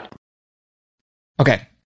three? Yeah. Okay.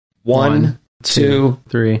 One, two,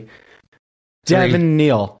 three. Devin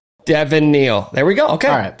Neal. Devin Neal. There we go. Okay.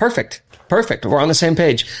 All right. Perfect. We're on the same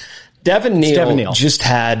page. Devin Neal just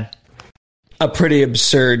had a pretty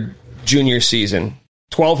absurd junior season.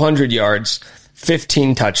 1,200 yards,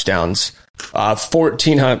 15 touchdowns,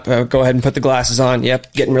 1,400. Go ahead and put the glasses on.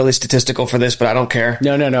 Yep. Getting really statistical for this, but I don't care.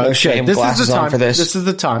 No shame. This glasses is the time. On for this. This is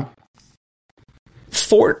the time.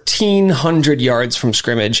 1,400 yards from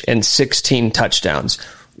scrimmage and 16 touchdowns.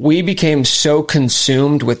 We became so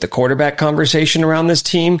consumed with the quarterback conversation around this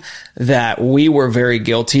team that we were very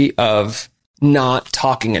guilty of not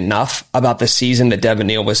talking enough about the season that Devin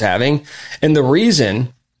Neal was having. And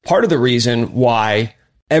part of the reason why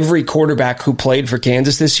every quarterback who played for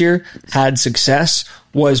Kansas this year had success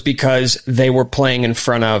was because they were playing in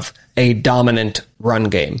front of a dominant run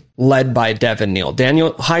game led by Devin Neal.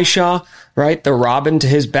 Daniel Highshaw, right? The Robin to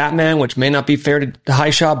his Batman, which may not be fair to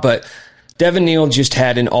Highshaw, but Devin Neal just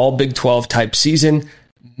had an all Big 12 type season.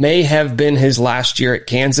 May have been his last year at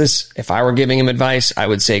Kansas. If I were giving him advice, I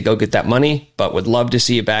would say go get that money, but would love to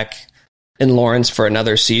see you back in Lawrence for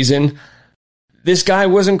another season. This guy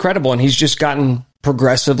was incredible, and he's just gotten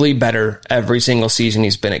progressively better every single season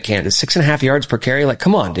he's been at Kansas. 6.5 yards per carry. Like,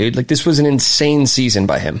 come on, dude. Like, this was an insane season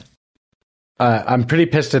by him. I'm pretty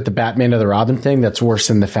pissed at the Batman of the Robin thing. That's worse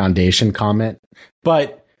than the foundation comment.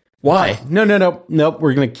 But why? Nope.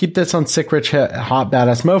 We're going to keep this on Sick Rich Hot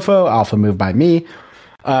Badass Mofo. Alpha move by me.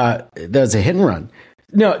 That was a hit and run.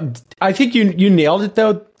 No, I think you nailed it,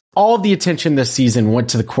 though. All of the attention this season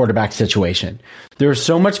went to the quarterback situation. There was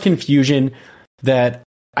so much confusion that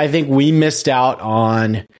I think we missed out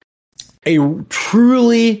on a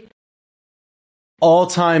truly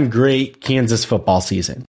all-time great Kansas football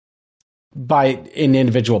season by an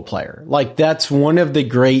individual player. Like, that's one of the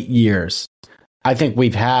great years I think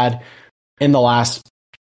we've had in the last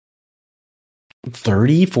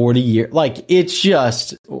 30, 40 years. Like, it's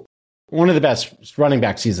just one of the best running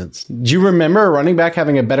back seasons. Do you remember a running back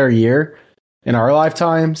having a better year in our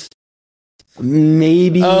lifetimes?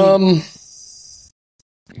 Maybe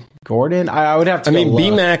Gordon. I would have to.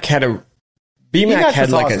 BMAC had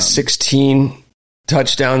like awesome. A 16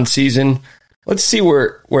 touchdown season. Let's see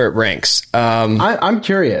where it ranks. I'm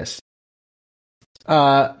curious.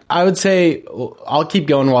 I would say I'll keep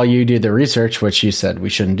going while you do the research, which you said we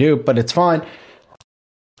shouldn't do, but it's fine.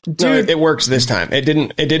 Dude, no, it works this time. It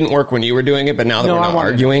didn't work when you were doing it, but now that we're not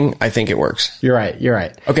arguing, I think it works. You're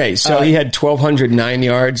right. Okay, so he had 1,209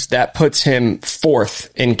 yards. That puts him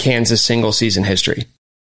fourth in Kansas single season history.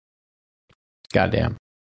 Goddamn.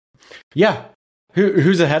 Yeah.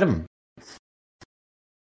 Who's ahead of him?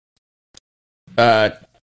 That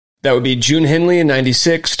would be June Henley in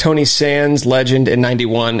 96, Tony Sands, legend, in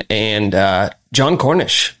 91, and John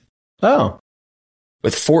Cornish. Oh.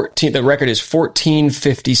 With 14, the record is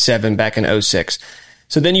 1457 back in 06.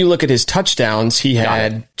 So then you look at his touchdowns. He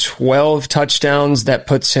had 12 touchdowns. That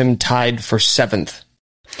puts him tied for seventh.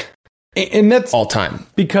 And that's all time.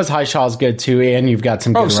 Because Highshaw's good too, and you've got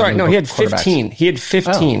some good he had 15. He had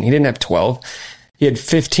 15. He didn't have 12. He had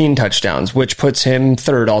 15 touchdowns, which puts him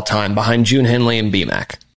third all time behind June Henley and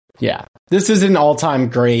BMAC. Yeah. This is an all-time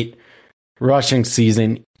great rushing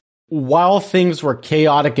season. While things were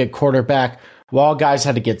chaotic at quarterback, while guys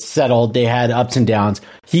had to get settled, they had ups and downs.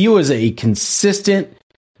 He was a consistent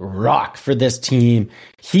rock for this team.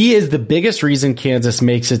 He is the biggest reason Kansas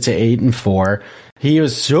makes it to 8-4. He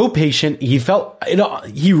was so patient. He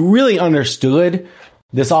really understood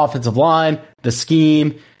this offensive line, the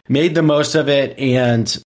scheme, made the most of it,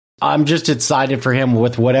 and I'm just excited for him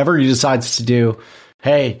with whatever he decides to do.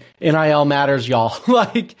 Hey, NIL matters, y'all.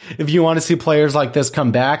 Like, if you want to see players like this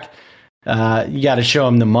come back, you got to show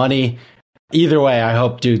him the money. Either way, I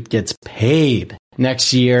hope dude gets paid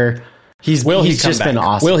next year. He's just been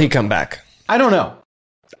awesome. Will he come back? I don't know.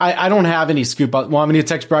 I don't have any scoop. Want me to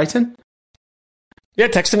text Bryson? Yeah,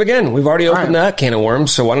 text him again. We've already opened that can of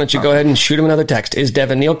worms, so why don't you go ahead and shoot him another text. Is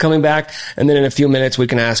Devin Neal coming back? And then in a few minutes, we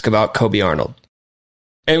can ask about Kobe Arnold.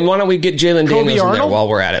 And why don't we get Jalen Daniels in there while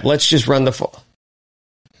we're at it? Let's just run the full.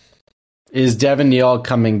 Is Devin Neal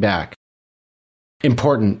coming back?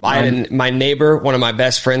 Important. My neighbor, one of my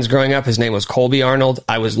best friends growing up, his name was Colby Arnold.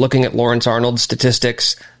 I was looking at Lawrence Arnold's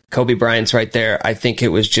statistics. Kobe Bryant's right there. I think it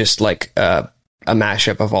was just like a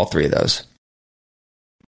mashup of all three of those.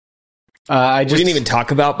 We didn't even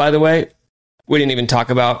talk about, by the way,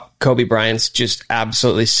 Kobe Bryant's just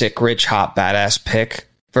absolutely sick, rich, hot, badass pick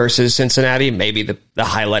versus Cincinnati. Maybe the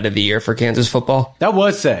highlight of the year for Kansas football. That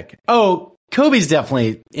was sick. Oh, Kobe's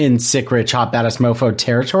definitely in sick, rich, hot, badass mofo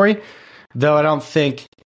territory, though I don't think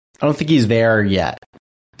he's there yet.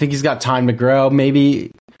 I think he's got time to grow.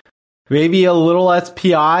 Maybe a little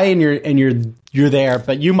SPI and you're there,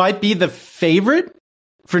 but you might be the favorite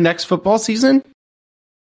for next football season.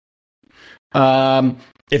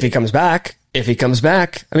 If he comes back. I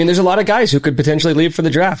mean, there's a lot of guys who could potentially leave for the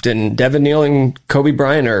draft, and Devin Neal and Kobe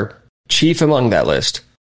Bryant are chief among that list.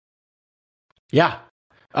 Yeah.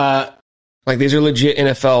 These are legit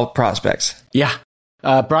NFL prospects. Yeah.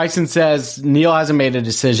 Bryson says Neal hasn't made a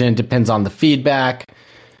decision. Depends on the feedback.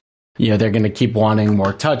 They're going to keep wanting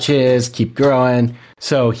more touches, keep growing.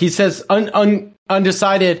 So he says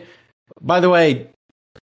undecided. By the way,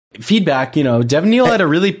 feedback, Devin Neal had a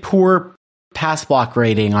really poor pass block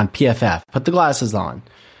rating on PFF. Put the glasses on.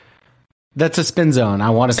 That's a spin zone. I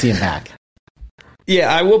want to see him back.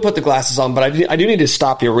 Yeah, I will put the glasses on, but I do need to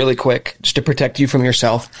stop you really quick just to protect you from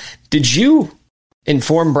yourself. Did you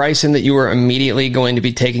inform Bryson that you were immediately going to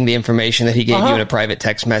be taking the information that he gave you in a private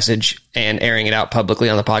text message and airing it out publicly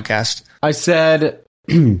on the podcast? I said,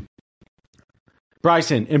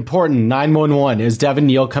 Bryson, important, 911. Is Devin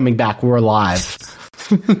Neal coming back? We're live.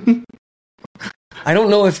 I don't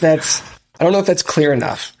know if that's clear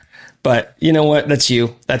enough, but you know what? That's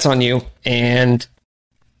you. That's on you. And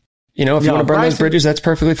if you want to burn those bridges, that's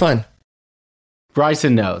perfectly fine.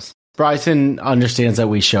 Bryson knows. Bryson understands that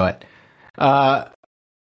we show it.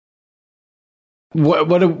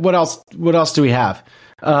 What else do we have?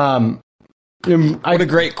 What a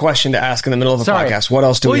great question to ask in the middle of a podcast. What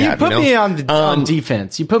else do we have? You put me on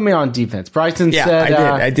defense. You put me on defense. Bryson said...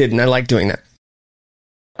 I did, and I like doing that.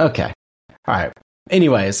 Okay. All right.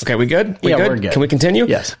 Anyways. Okay, we good? We're good. Can we continue?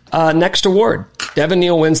 Yes. Next award. Devin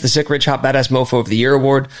Neal wins the Sick, Rich, Hot, Badass Mofo of the Year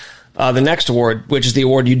award. The next award, which is the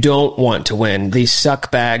award you don't want to win, the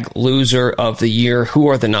Suckbag Loser of the Year. Who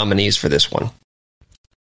are the nominees for this one?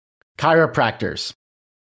 Chiropractors.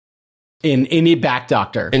 In any back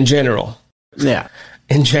doctor. In general. Yeah.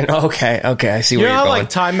 In general. Okay. I see where you're going. Like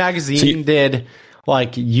Time Magazine did,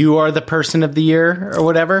 you are the person of the year or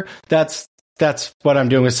whatever. That's what I'm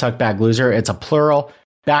doing with Suckbag Loser. It's a plural.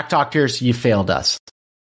 Back doctors, you failed us.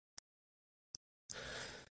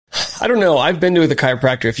 I don't know. I've been to the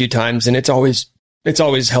chiropractor a few times, and it's always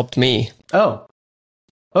helped me. Oh,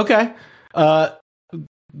 okay.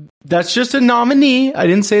 That's just a nominee. I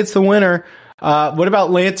didn't say it's the winner. What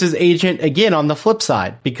about Lance's agent again on the flip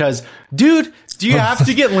side? Because, dude, do you have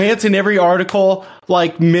to get Lance in every article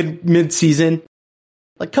mid season?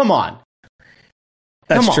 Come on.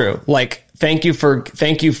 That's true. Thank you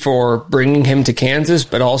for bringing him to Kansas,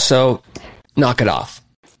 but also knock it off.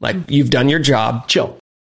 You've done your job. Chill.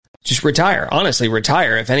 Just retire. Honestly,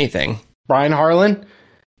 retire, if anything. Brian Harlan?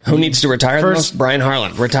 Who needs to retire the most? Brian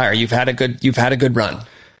Harlan. Retire. You've had a good run.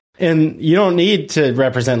 And you don't need to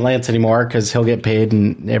represent Lance anymore because he'll get paid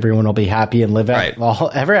and everyone will be happy and live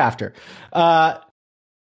ever after.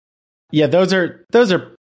 Yeah, those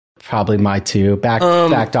are probably my two. Back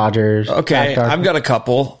Dodgers. Okay, I've got a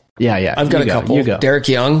couple. Yeah. I've got a couple. You go. Derek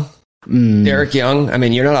Young. Derek Young. I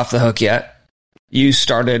mean, you're not off the hook yet. You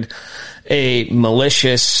started a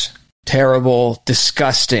malicious, terrible,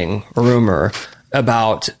 disgusting rumor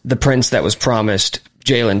about the prince that was promised,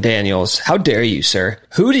 Jalen Daniels. How dare you, sir?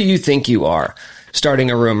 Who do you think you are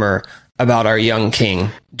starting a rumor about our young king,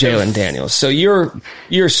 Jalen Daniels? So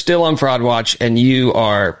you're still on Fraud Watch, and you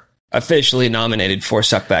are officially nominated for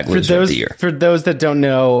Suckbag Loser of the Year. For those that don't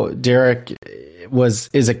know, Derek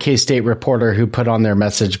is a K-State reporter who put on their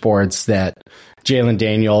message boards that Jalen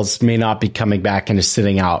Daniels may not be coming back and is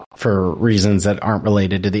sitting out for reasons that aren't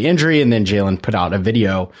related to the injury. And then Jalen put out a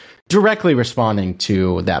video directly responding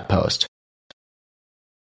to that post.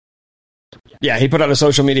 Yeah, he put out a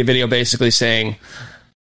social media video basically saying,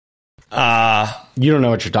 you don't know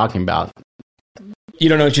what you're talking about. You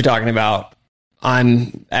don't know what you're talking about.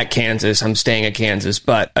 I'm at Kansas. I'm staying at Kansas.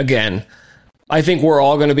 But again, I think we're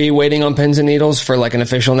all going to be waiting on pins and needles for an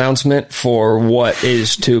official announcement for what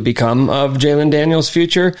is to become of Jalen Daniels'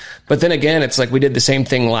 future. But then again, it's we did the same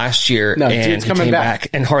thing last year and he came back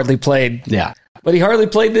and hardly played. Yeah. But he hardly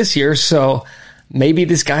played this year. So maybe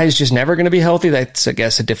this guy is just never going to be healthy. That's, I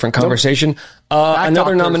guess, a different conversation.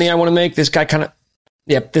 Another nominee I want to make, this guy kind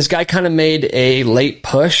of made a late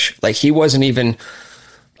push. He wasn't even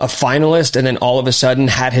a finalist and then all of a sudden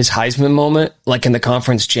had his Heisman moment, like in the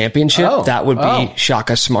conference championship, that would be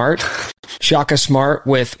Shaka Smart. Shaka Smart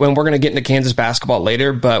when we're going to get into Kansas basketball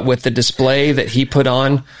later, but with the display that he put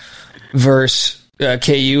on versus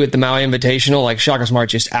KU at the Maui Invitational, like Shaka Smart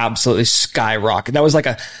just absolutely skyrocketed.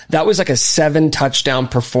 That was like a 7 touchdown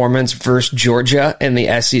performance versus Georgia in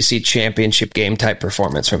the SEC championship game type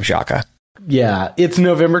performance from Shaka. Yeah, it's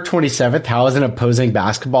November 27th. How is an opposing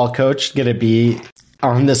basketball coach going to be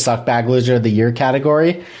on the Suckbag Loser of the Year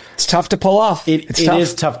category? It's tough to pull off. It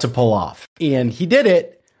is tough to pull off. And he did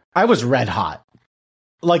it. I was red hot.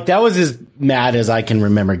 Like, that was as mad as I can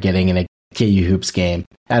remember getting in a KU Hoops game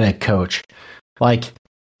at a coach. Like,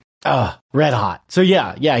 red hot. So,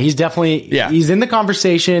 yeah, he's definitely he's in the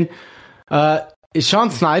conversation. Is Sean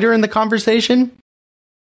Snyder in the conversation?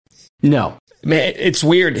 No. Man, it's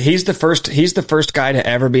weird. He's the first guy to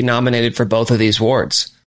ever be nominated for both of these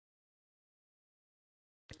awards.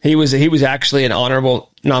 He was actually an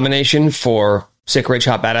honorable nomination for Sick Rich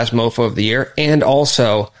Hot Badass Mofo of the Year and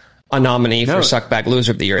also a nominee for Suckbag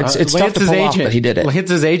Loser of the Year. It's tough to pull off, but he did it.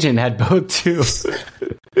 Lance's agent had both too.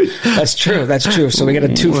 That's true. So we got a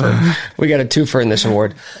twofer. We got a twofer in this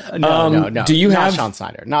award. No. Do you have Sean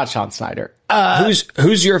Snyder? Not Sean Snyder.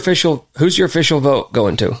 Who's your official vote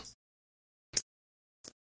going to?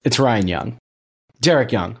 It's Ryan Young.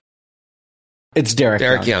 Derek Young. It's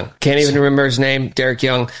Derek Young. Can't even remember his name. Derek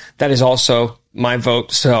Young. That is also my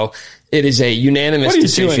vote. So it is a unanimous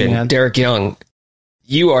decision. Doing, Derek Young,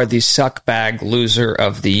 you are the Suckbag Loser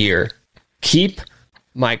of the Year. Keep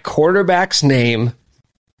my quarterback's name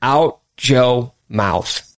out Joe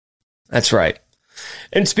mouth. That's right.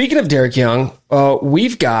 And speaking of Derek Young,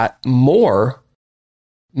 we've got more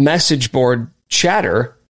message board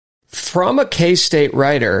chatter from a K-State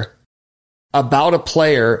writer about a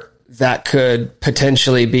player that could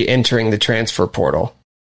potentially be entering the transfer portal.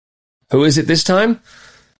 Who is it this time?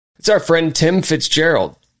 It's our friend Tim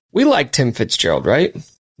Fitzgerald. We like Tim Fitzgerald, right?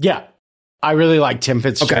 Yeah, I really like Tim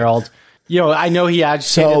Fitzgerald. Okay. You know, I know he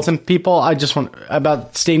agitated some people. I just want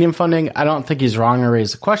about stadium funding. I don't think he's wrong to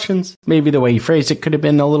raise the questions. Maybe the way he phrased it could have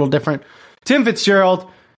been a little different. Tim Fitzgerald,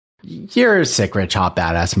 you're a sick, rich, hot,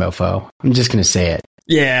 badass mofo. I'm just going to say it.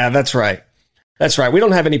 Yeah, that's right. That's right. We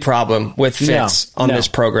don't have any problem with Fitz on this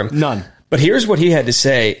program. None. But here's what he had to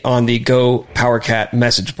say on the Go PowerCat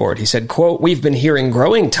message board. He said, quote, "We've been hearing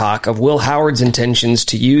growing talk of Will Howard's intentions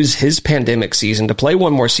to use his pandemic season to play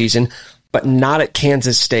one more season, but not at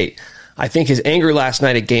Kansas State. I think his anger last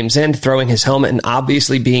night at game's end, throwing his helmet and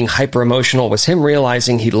obviously being hyper-emotional, was him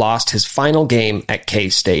realizing he lost his final game at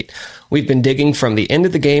K-State. We've been digging from the end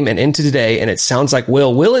of the game and into today, and it sounds like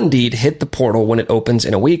Will indeed hit the portal when it opens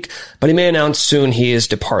in a week, but he may announce soon he is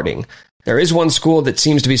departing. There is one school that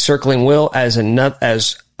seems to be circling Will as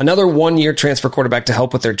another one-year transfer quarterback to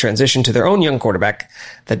help with their transition to their own young quarterback.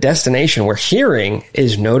 The destination we're hearing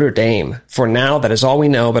is Notre Dame. For now, that is all we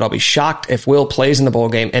know, but I'll be shocked if Will plays in the bowl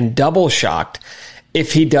game and double shocked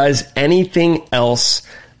if he does anything else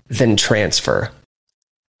than transfer."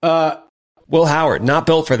 Will Howard, not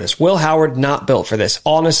built for this. Will Howard, not built for this.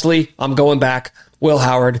 Honestly, I'm going back. Will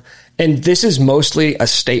Howard. And this is mostly a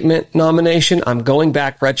statement nomination. I'm going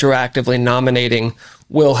back retroactively nominating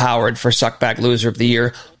Will Howard for Suckbag Loser of the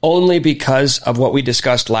Year only because of what we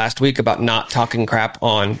discussed last week about not talking crap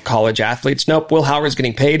on college athletes. Nope, Will Howard's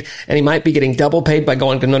getting paid, and he might be getting double paid by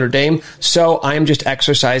going to Notre Dame. So I am just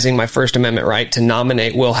exercising my First Amendment right to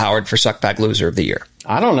nominate Will Howard for Suckbag Loser of the Year.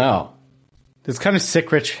 I don't know. It's kind of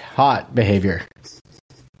sick, rich, hot behavior.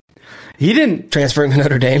 He didn't... Transferring to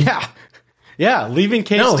Notre Dame? Yeah, leaving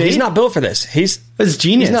K-State. No, he's not built for this. He's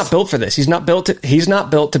genius. He's not built for this. He's not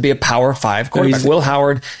built to be a Power 5 quarterback. Will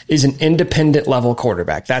Howard is an independent level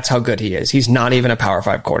quarterback. That's how good he is. He's not even a Power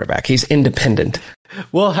 5 quarterback. He's independent.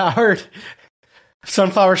 Will Howard,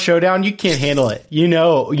 Sunflower Showdown, you can't handle it. You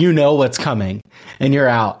know what's coming, and you're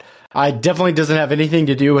out. It definitely doesn't have anything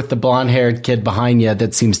to do with the blonde-haired kid behind you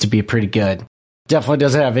that seems to be pretty good. Definitely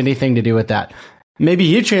doesn't have anything to do with that. Maybe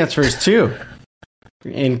he transfers too.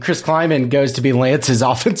 And Chris Kleiman goes to be Lance's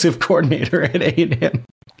offensive coordinator at A&M.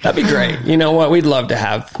 That'd be great. You know what? We'd love to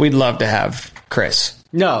have Chris.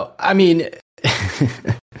 No, I mean,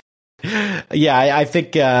 yeah, I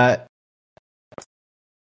think it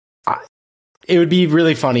would be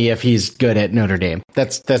really funny if he's good at Notre Dame.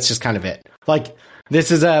 That's just kind of it. Like, this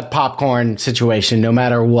is a popcorn situation. No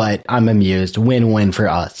matter what, I'm amused. Win-win for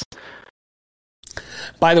us.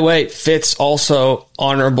 By the way, Fitz also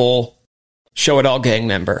honorable Show It All gang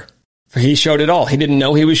member. He showed it all. He didn't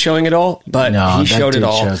know he was showing it all, but he showed it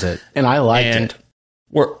all. Shows it. And I liked it.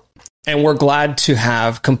 And we're glad to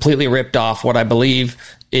have completely ripped off what I believe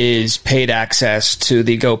is paid access to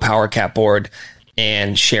the Go Power Cat board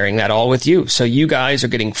and sharing that all with you. So you guys are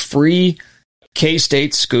getting free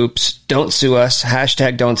K-State scoops. Don't sue us.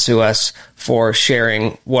 Hashtag don't sue us for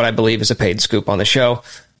sharing what I believe is a paid scoop on the show.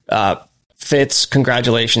 Fitz,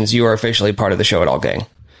 congratulations. You are officially part of the Show It All gang.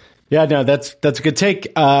 Yeah, no, that's a good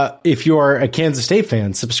take. If you're a Kansas State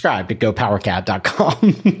fan, subscribe to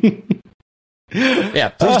gopowercat.com. Yeah,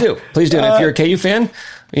 please do. Please do. And if you're a KU fan,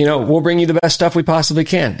 we'll bring you the best stuff we possibly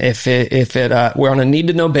can. We're on a need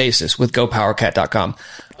to know basis with gopowercat.com.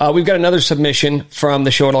 We've got another submission from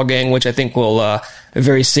the Show It All gang, which I think will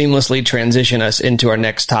very seamlessly transition us into our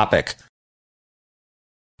next topic.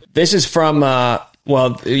 This is from,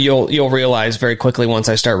 you'll realize very quickly once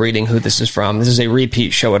I start reading who this is from. This is a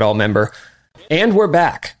repeat Show It All member. And we're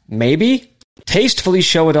back. Maybe? Tastefully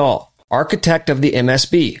Show It All. Architect of the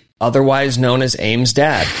MSB. Otherwise known as Ames'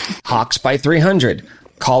 dad, Hawks by 300,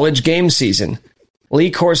 college game season,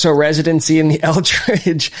 Lee Corso residency in the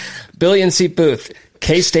Eldridge, billion-seat booth,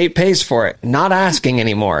 K-State pays for it, not asking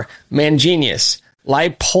anymore, man genius, lie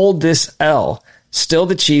pulled this L, still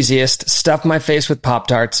the cheesiest, stuff my face with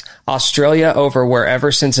Pop-Tarts, Australia over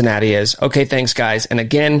wherever Cincinnati is. Okay, thanks, guys. And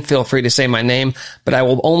again, feel free to say my name, but I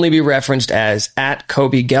will only be referenced as at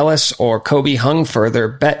Kobe Gellis or Kobe Hung Further,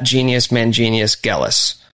 bet genius, man genius,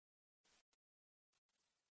 Gellis.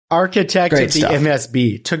 Architect Great of the stuff.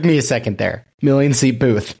 MSB. Took me a second there. Million-seat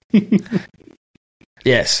booth.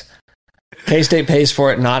 Yes. K-State pays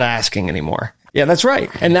for it, not asking anymore. Yeah, that's right.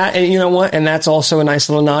 And you know what? And that's also a nice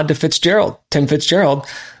little nod to Tim Fitzgerald,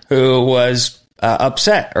 who was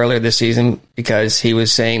upset earlier this season because he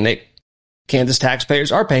was saying that Kansas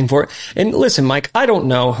taxpayers are paying for it. And listen, Mike, I don't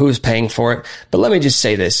know who's paying for it, but let me just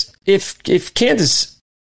say this. If Kansas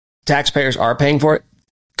taxpayers are paying for it,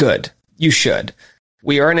 good. You should.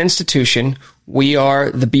 We are an institution. We are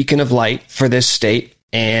the beacon of light for this state.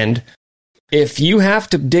 And if you have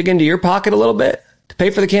to dig into your pocket a little bit to pay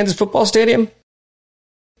for the Kansas football stadium,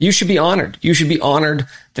 you should be honored. You should be honored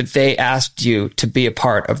that they asked you to be a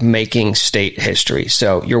part of making state history.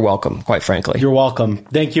 So you're welcome, quite frankly. You're welcome.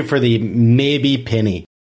 Thank you for the maybe penny.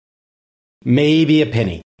 Maybe a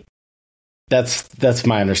penny. That's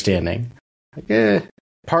my understanding.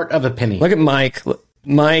 Part of a penny. Look at Mike.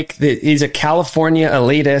 Mike, he's a California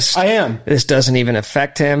elitist. I am. This doesn't even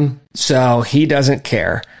affect him, so he doesn't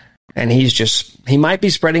care. And he might be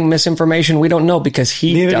spreading misinformation. We don't know because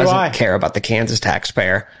he doesn't care about the Kansas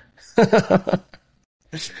taxpayer.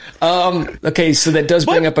 Okay, so that does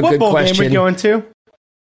bring up a good question. What bowl game are we going to?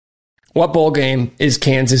 What bowl game is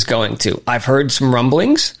Kansas going to? I've heard some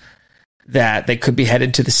rumblings that they could be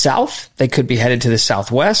headed to the south. They could be headed to the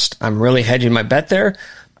southwest. I'm really hedging my bet there.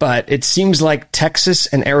 But it seems like Texas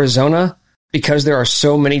and Arizona, because there are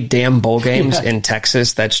so many damn bowl games in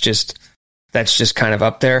Texas, that's just kind of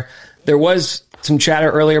up there. There was some chatter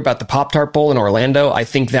earlier about the Pop-Tart Bowl in Orlando. I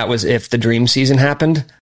think that was if the dream season happened.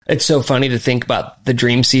 It's so funny to think about the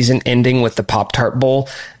dream season ending with the Pop-Tart Bowl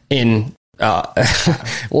in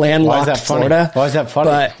landlocked Florida. Why is that funny?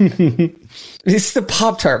 But it's the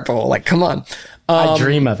Pop-Tart Bowl. Like, come on. I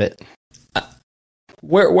dream of it.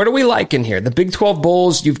 What do we like in here? The Big 12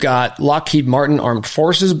 bowls, you've got Lockheed Martin Armed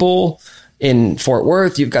Forces Bowl in Fort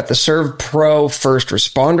Worth. You've got the Serve Pro First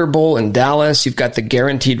Responder Bowl in Dallas. You've got the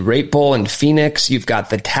Guaranteed Rate Bowl in Phoenix. You've got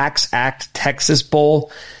the Tax Act Texas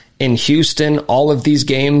Bowl in Houston. All of these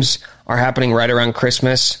games are happening right around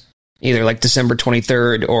Christmas, either like December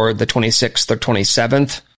 23rd or the 26th or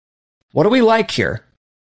 27th. What do we like here?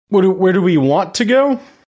 Where do we want to go?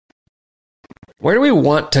 Where do we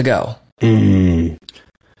want to go?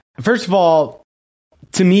 First of all,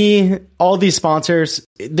 to me, all these sponsors,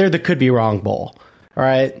 they're the Could Be Wrong Bowl. All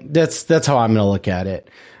right, that's how I'm going to look at it.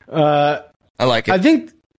 I like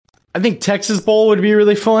it. I think Texas Bowl would be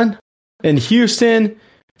really fun. In Houston,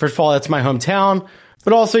 first of all, that's my hometown,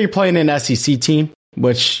 but also you're playing an SEC team,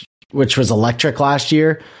 which was electric last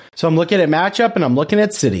year. So I'm looking at matchup and I'm looking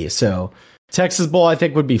at city. So Texas Bowl, I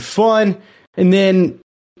think, would be fun. And then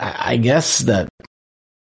I guess the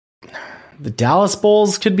Dallas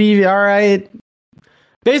Bowls could be all right.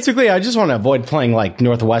 Basically, I just want to avoid playing like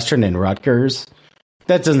Northwestern and Rutgers.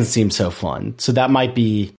 That doesn't seem so fun. So that might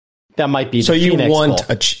be. So you want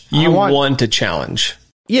want a challenge?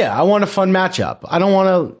 Yeah, I want a fun matchup. I don't want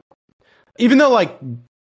to. Even though like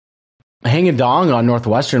hanging dong on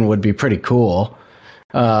Northwestern would be pretty cool.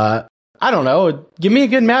 I don't know. Give me a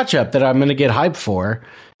good matchup that I'm going to get hyped for.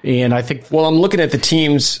 And I think. Well, I'm looking at the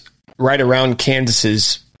teams right around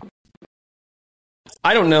Kansas's.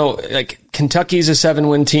 I don't know. Like Kentucky's a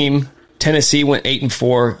 7-win team. Tennessee went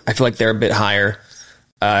 8-4. I feel like they're a bit higher.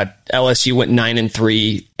 LSU went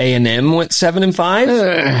 9-3. A&M went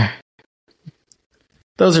 7-5.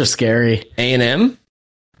 Those are scary. A&M?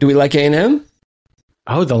 Do we like A&M?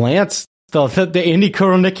 Oh, the Lance, the Andy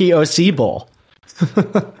Kotelnicki OC Bowl.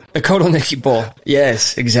 The Kotelnicki Bowl.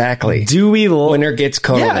 Yes, exactly. Do we? Winner gets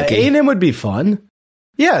Kotelnicki. Yeah, A&M would be fun.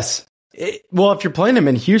 Yes. Well, if you're playing them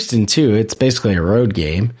in Houston, too, it's basically a road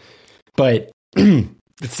game. But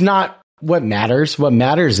it's not what matters. What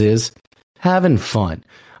matters is having fun.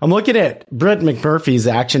 I'm looking at Brett McMurphy's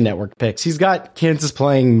Action Network picks. He's got Kansas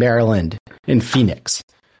playing Maryland in Phoenix.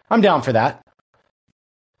 I'm down for that.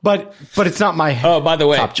 But it's not my by the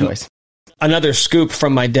way, top choice. Another scoop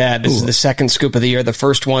from my dad. This is the second scoop of the year. The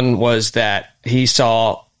first one was that he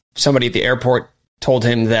saw somebody at the airport told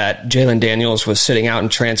him that Jalen Daniels was sitting out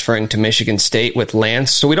and transferring to Michigan State with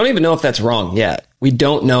Lance. So we don't even know if that's wrong yet. We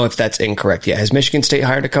don't know if that's incorrect yet. Has Michigan State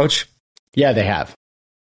hired a coach? Yeah, they have.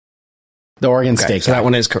 The Oregon State. So that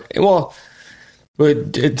one is correct. Well,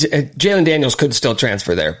 Jalen Daniels could still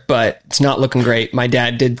transfer there, but it's not looking great. My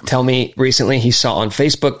dad did tell me recently he saw on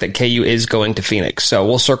Facebook that KU is going to Phoenix. So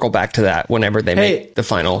we'll circle back to that whenever they make the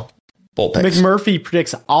final bowl picks. McMurphy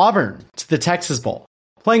predicts Auburn to the Texas Bowl.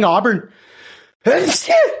 Playing Auburn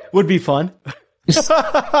would be fun.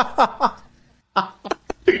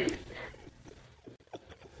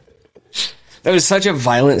 That was such a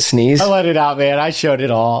violent sneeze. I let it out, man. I showed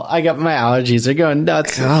it all. I got my allergies. They're going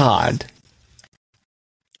nuts. God.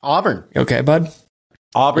 Auburn. You okay, bud?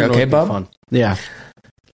 Auburn okay, would be bud? fun. Yeah.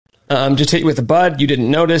 Just hit you with a bud. You didn't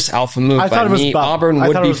notice. Alpha move by me. Auburn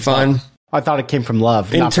would be fun. I thought it came from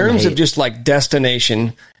love. In terms of just like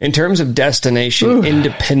destination,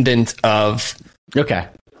 independent of who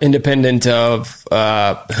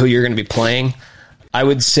you're going to be playing, I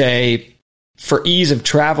would say for ease of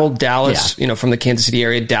travel, Dallas, from the Kansas City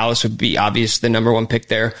area, Dallas would be obvious the number one pick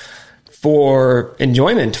there. For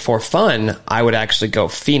enjoyment, for fun, I would actually go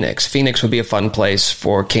Phoenix. Phoenix would be a fun place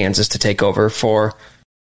for Kansas to take over for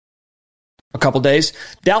a couple days.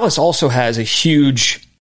 Dallas also has a huge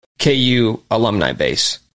KU alumni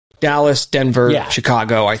base. Dallas, Denver,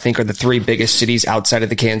 Chicago, I think are the three biggest cities outside of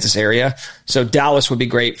the Kansas area. So Dallas would be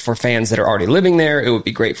great for fans that are already living there. It would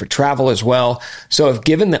be great for travel as well. So if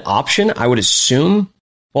given the option, I would assume,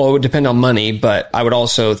 well, it would depend on money, but I would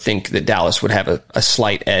also think that Dallas would have a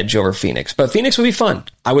slight edge over Phoenix. But Phoenix would be fun.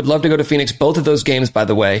 I would love to go to Phoenix. Both of those games, by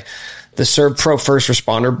the way, the Serve Pro First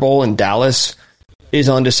Responder Bowl in Dallas is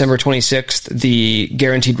on December 26th. The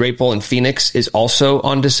Guaranteed Rate Bowl in Phoenix is also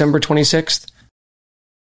on December 26th.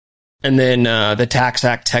 And then the Tax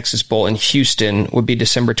Act Texas Bowl in Houston would be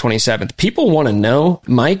December 27th. People want to know,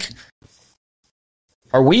 Mike,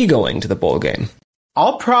 are we going to the bowl game?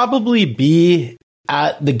 I'll probably be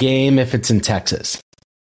at the game if it's in Texas.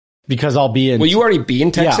 Because I'll be in... Will you already be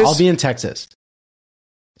in Texas? Yeah, I'll be in Texas.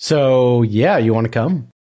 So, yeah, you want to come?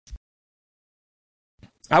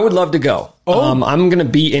 I would love to go. I'm going to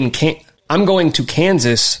be in... I'm going to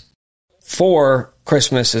Kansas for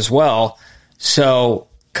Christmas as well. So...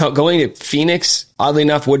 going to Phoenix, oddly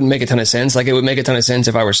enough, wouldn't make a ton of sense. Like, it would make a ton of sense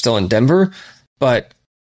if I were still in Denver. But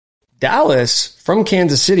Dallas, from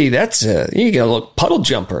Kansas City, that's you get a little puddle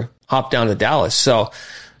jumper, hop down to Dallas. So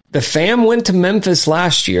the fam went to Memphis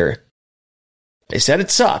last year. They said it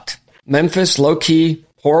sucked. Memphis, low-key,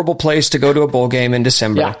 horrible place to go to a bowl game in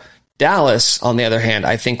December. Yeah. Dallas, on the other hand,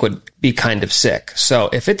 I think would be kind of sick. So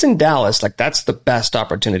if it's in Dallas, like, that's the best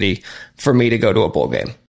opportunity for me to go to a bowl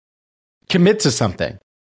game. Commit to something.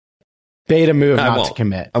 Beta move not to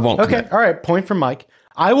commit. I won't. Okay. Commit. All right. Point from Mike.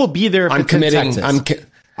 I will be there. If I'm committing.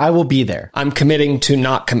 I will be there. I'm committing to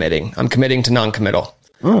not committing. I'm committing to non-committal.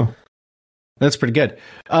 Oh, that's pretty good.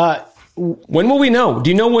 When will we know? Do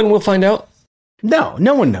you know when we'll find out? No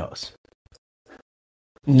one knows.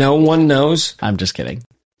 No one knows. I'm just kidding.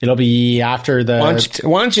 It'll be after the.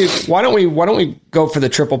 Why don't we go for the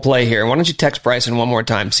triple play here? Why don't you text Bryson one more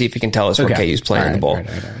time, see if he can tell us where KU's playing in the bowl? Right.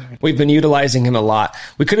 We've been utilizing him a lot.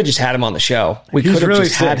 We could have just had him on the show. We could have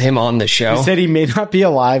just had him on the show. He said he may not be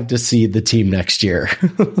alive to see the team next year.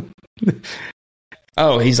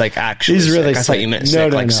 Oh, he's like actually. He's really sick. I thought you meant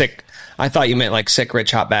sick, sick. I thought you meant like sick,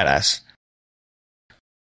 rich, hot, badass.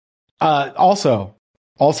 Also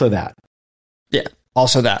that. Yeah.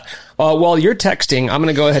 Also that. While you're texting, I'm going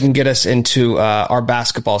to go ahead and get us into our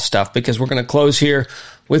basketball stuff because we're going to close here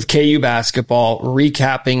with KU basketball,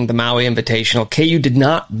 recapping the Maui Invitational. KU did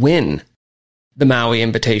not win the Maui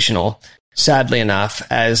Invitational, sadly enough,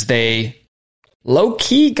 as they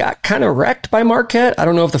low-key got kind of wrecked by Marquette. I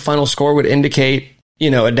don't know if the final score would indicate,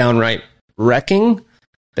 a downright wrecking.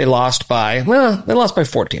 They lost by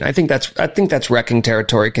 14. I think that's wrecking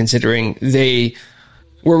territory considering they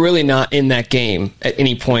were really not in that game at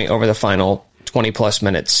any point over the final 20 plus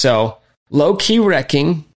minutes. So low key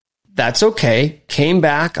wrecking. That's okay. Came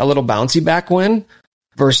back, a little bouncy back win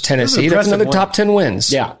versus Tennessee. That's another top 10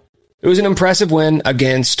 wins. Yeah. It was an impressive win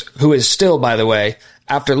against who is still, by the way,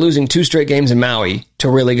 after losing 2 straight games in Maui to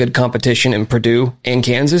really good competition in Purdue and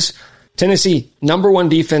Kansas. Tennessee, number 1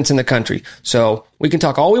 defense in the country. So we can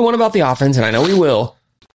talk all we want about the offense, and I know we will.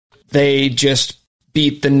 They just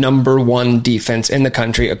beat the number 1 defense in the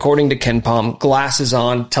country, according to Ken Palm. Glasses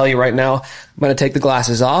on. Tell you right now, I'm going to take the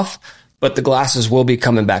glasses off, but the glasses will be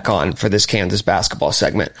coming back on for this Kansas basketball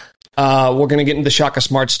segment. We're going to get into Shaka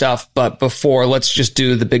Smart stuff, but before, let's just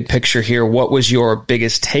do the big picture here. What was your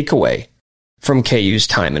biggest takeaway from KU's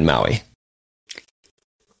time in Maui?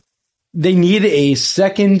 They need a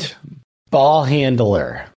second ball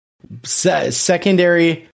handler,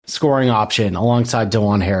 secondary scoring option alongside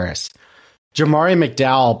DeJuan Harris. Jamari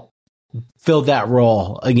McDowell filled that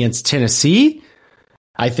role against Tennessee.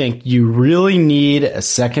 I think you really need a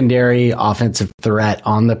secondary offensive threat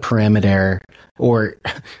on the perimeter, or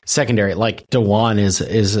secondary, like DeJuan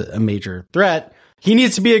is a major threat. He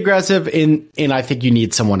needs to be aggressive, and I think you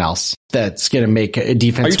need someone else that's going to make a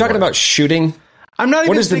defense. Are you talking about shooting? I'm not.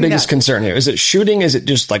 What is the biggest concern here? Is it shooting? Is it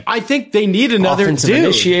just like I think they need another offensive dude.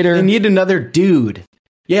 Initiator? They need another dude.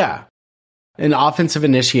 Yeah, an offensive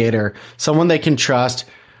initiator, someone they can trust.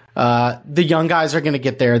 The young guys are going to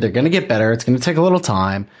get there. They're going to get better. It's going to take a little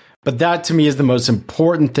time, but that to me is the most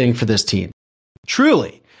important thing for this team.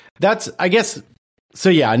 Truly, that's I guess. So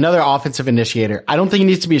yeah, another offensive initiator. I don't think it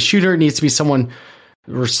needs to be a shooter. It needs to be someone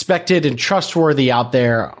respected and trustworthy out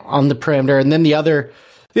there on the perimeter. And then the other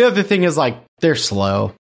thing is like they're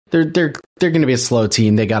slow. They're going to be a slow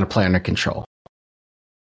team. They got to play under control.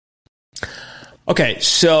 Okay,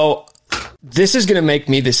 so this is going to make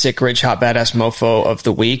me the sick, rich, hot, badass mofo of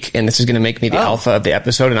the week, and this is going to make me the alpha of the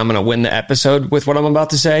episode, and I'm going to win the episode with what I'm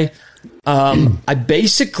about to say. I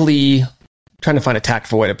basically, trying to find a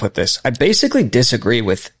tactful way to put this, I basically disagree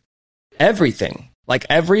with everything, like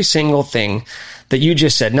every single thing that you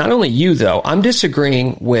just said. Not only you, though, I'm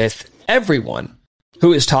disagreeing with everyone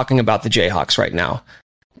who is talking about the Jayhawks right now.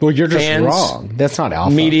 Well, you're just Fans, wrong. That's not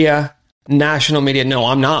alpha. Media, national media. No,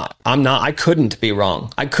 I'm not. I couldn't be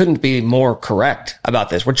wrong. I couldn't be more correct about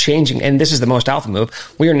this. We're changing, and this is the most alpha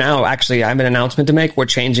move. We are now actually, I have an announcement to make. We're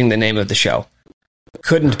changing the name of the show.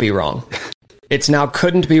 Couldn't be wrong. It's now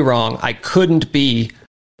couldn't be wrong. I couldn't be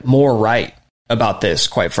more right about this,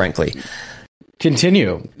 quite frankly.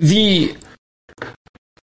 Continue. The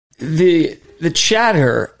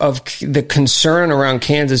chatter of the concern around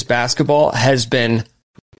Kansas basketball has been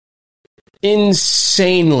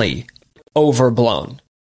insanely overblown.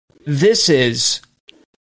 This is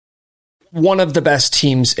one of the best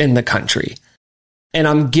teams in the country. And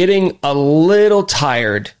I'm getting a little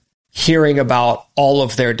tired hearing about all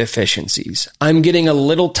of their deficiencies. I'm getting a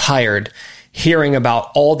little tired hearing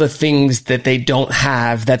about all the things that they don't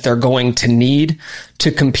have that they're going to need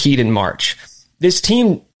to compete in March. This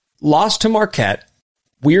team lost to Marquette.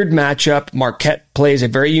 Weird matchup. Marquette plays a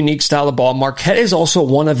very unique style of ball. Marquette is also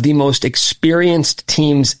one of the most experienced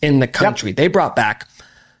teams in the country. Yep. They brought back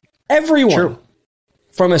everyone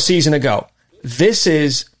from a season ago. This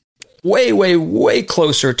is way, way, way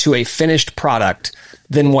closer to a finished product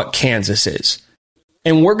than what Kansas is.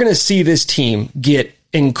 And we're going to see this team get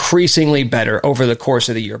increasingly better over the course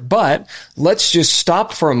of the year. But let's just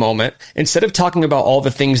stop for a moment. Instead of talking about all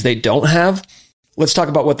the things they don't have, let's talk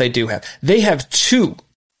about what they do have. They have 2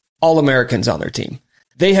 All-Americans on their team.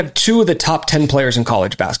 They have 2 of the top 10 players in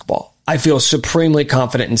college basketball. I feel supremely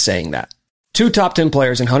confident in saying that. 2 top 10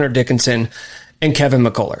 players in Hunter Dickinson and Kevin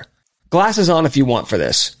McCullar. Glasses on if you want for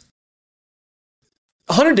this.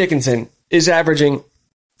 Hunter Dickinson is averaging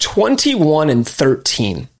 21 and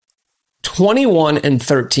 13. 21 and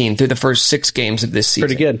 13 through the first 6 games of this season.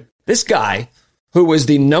 Pretty good. This guy, who was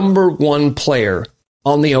the number 1 player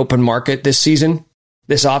on the open market this season,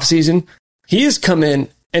 this offseason, he has come in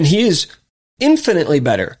and he is infinitely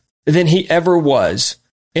better than he ever was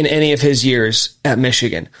in any of his years at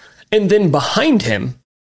Michigan. And then behind him,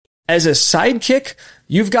 as a sidekick,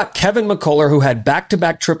 you've got Kevin McCullar, who had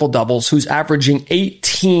back-to-back triple-doubles, who's averaging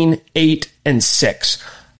 18, 8, and 6.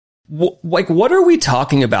 What are we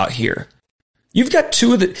talking about here? You've got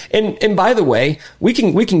 2 of the, and by the way, we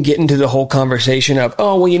can get into the whole conversation of,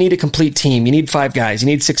 oh, well, you need a complete team. You need 5 guys. You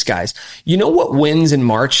need 6 guys. You know what wins in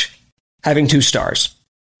March? Having 2 stars.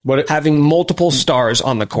 Having multiple stars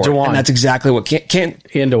on the court. DeJuan. And that's exactly what can't.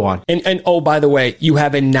 And DeJuan. And oh, by the way, you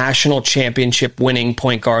have a national championship winning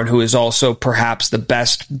point guard who is also perhaps the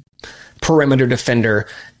best perimeter defender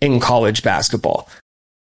in college basketball.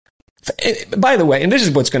 By the way, and this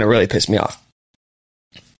is what's going to really piss me off.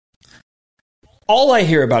 All I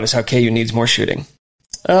hear about is how KU needs more shooting.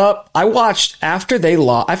 I watched after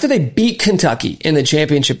they beat Kentucky in the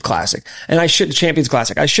Champions Classic. I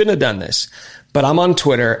shouldn't have done this, but I'm on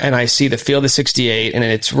Twitter and I see the Field of 68 and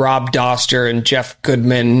it's Rob Doster and Jeff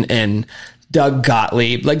Goodman and Doug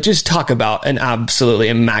Gottlieb. Like, just talk about an absolutely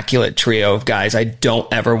immaculate trio of guys I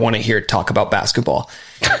don't ever want to hear talk about basketball.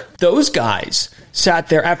 Those guys sat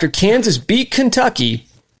there after Kansas beat Kentucky,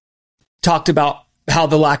 talked about how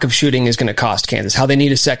the lack of shooting is going to cost Kansas, how they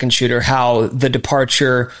need a second shooter, how the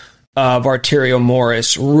departure of Arterio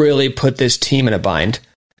Morris really put this team in a bind.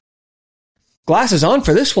 Glasses on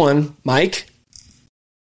for this one, Mike.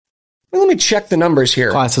 Let me check the numbers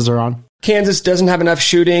here. Glasses are on. Kansas doesn't have enough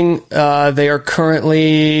shooting. They are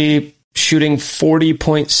currently shooting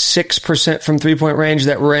 40.6% from three-point range.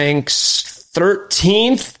 That ranks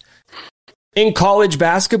 13th in college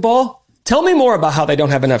basketball. Tell me more about how they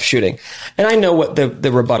don't have enough shooting. And I know what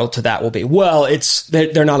the rebuttal to that will be. Well,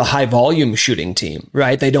 they're not a high volume shooting team,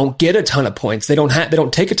 right? They don't get a ton of points. They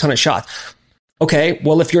don't take a ton of shots. Okay,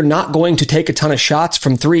 well, if you're not going to take a ton of shots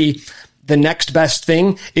from three, the next best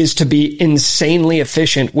thing is to be insanely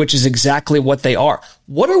efficient, which is exactly what they are.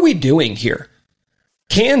 What are we doing here?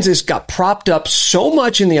 Kansas got propped up so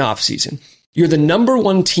much in the offseason. You're the number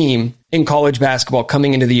one team in college basketball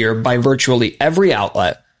coming into the year by virtually every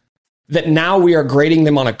outlet, that now we are grading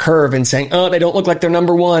them on a curve and saying, oh, they don't look like they're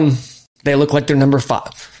number one. They look like they're number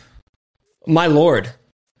 5. My Lord,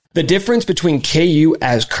 the difference between KU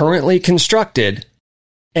as currently constructed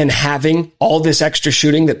and having all this extra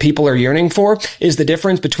shooting that people are yearning for is the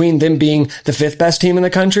difference between them being the 5th best team in the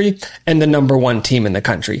country and the number 1 team in the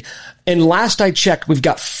country. And last I checked, we've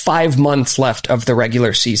got 5 months left of the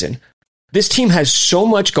regular season. This team has so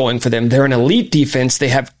much going for them. They're an elite defense. They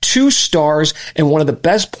have 2 stars and one of the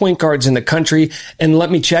best point guards in the country. And let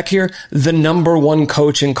me check here, the number 1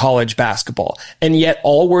 coach in college basketball. And yet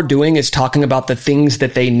all we're doing is talking about the things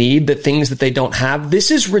that they need, the things that they don't have.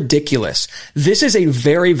 This is ridiculous. This is a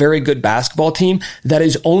very, very good basketball team that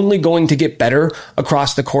is only going to get better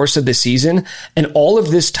across the course of the season. And all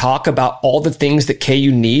of this talk about all the things that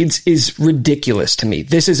KU needs is ridiculous to me.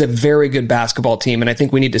 This is a very good basketball team. And I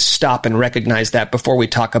think we need to stop and recognize that before we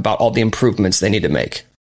talk about all the improvements they need to make.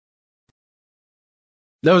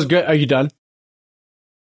 That was good. Are you done?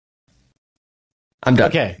 I'm done.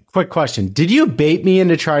 Okay, quick question. Did you bait me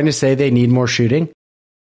into trying to say they need more shooting?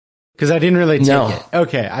 Because I didn't really take it.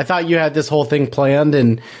 Okay, I thought you had this whole thing planned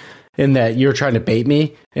and in that you were trying to bait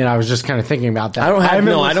me, and I was just kind of thinking about that. I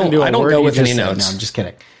don't go with any notes. No, I'm just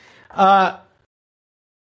kidding.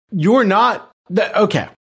 You're not... Okay.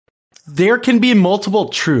 There can be multiple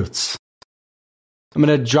truths. I'm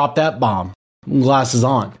going to drop that bomb. Glasses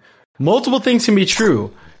on. Multiple things can be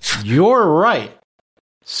true. You're right.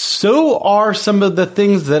 So are some of the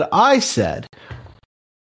things that I said.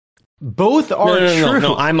 Both are true.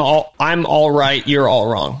 No, I'm all right. You're all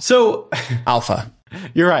wrong. So, Alpha.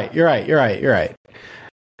 You're right.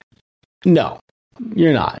 No,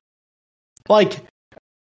 you're not. Like,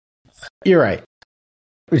 you're right,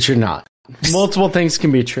 but you're not. Multiple things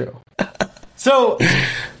can be true. So,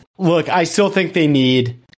 look, I still think they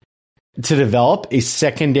need to develop a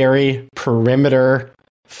secondary perimeter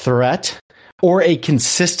threat or a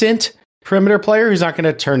consistent perimeter player who's not going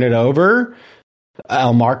to turn it over.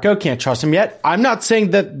 El Marco, can't trust him yet. I'm not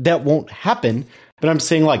saying that won't happen, but I'm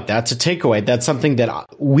saying like that's a takeaway. That's something that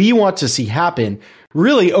we want to see happen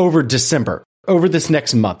really over December, over this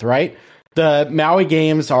next month, right? The Maui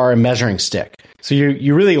games are a measuring stick. So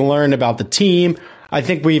you really learn about the team. I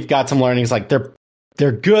think we've got some learnings, like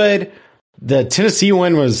they're good. The Tennessee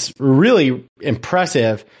win was really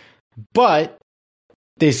impressive, but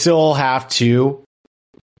they still have to,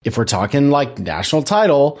 if we're talking like national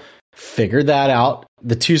title, figure that out,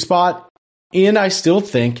 the 2 spot. And I still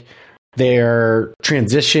think their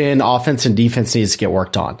transition offense and defense needs to get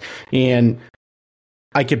worked on. And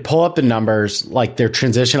I could pull up the numbers, like their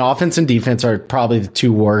transition offense and defense are probably the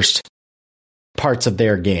 2 worst parts of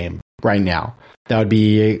their game right now. That would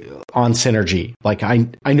be on synergy. Like I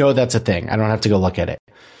know that's a thing. I don't have to go look at it.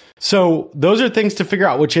 So those are things to figure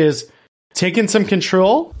out, which is taking some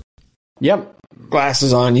control. Yep.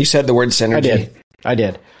 Glasses on. You said the word synergy. I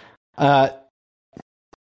did.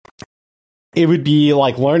 It would be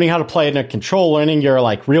like learning how to play under control, learning your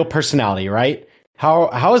like real personality, right?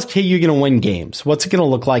 How is KU going to win games? What's it going to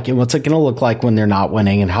look like, and what's it going to look like when they're not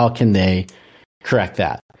winning, and how can they correct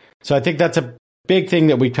that? So I think that's a big thing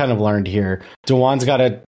that we kind of learned here. DeJuan's got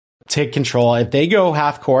to take control. If they go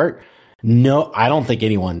half court, no, I don't think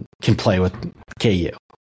anyone can play with KU.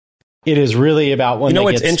 It is really about when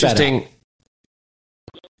they get interesting.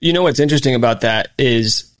 You know what's interesting about that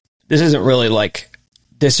is this isn't really like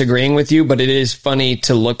disagreeing with you, but it is funny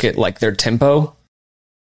to look at like their tempo.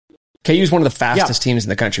 KU's one of the fastest teams in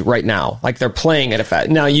the country right now. Like they're playing at a fast.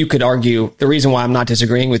 Now you could argue the reason why I'm not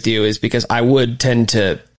disagreeing with you is because I would tend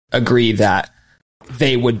to agree that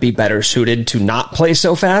they would be better suited to not play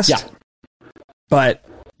so fast. Yeah. But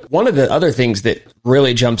one of the other things that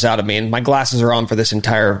really jumps out at me, and my glasses are on for this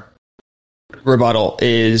entire rebuttal,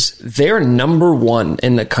 is they're number 1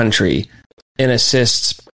 in the country in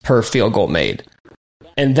assists per field goal made.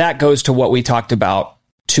 And that goes to what we talked about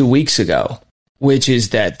 2 weeks ago, which is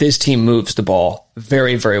that this team moves the ball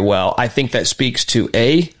very, very well. I think that speaks to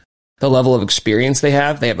the level of experience they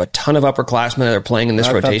have. They have a ton of upperclassmen that are playing in this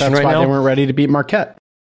rotation right now. That's why they weren't ready to beat Marquette.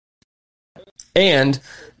 And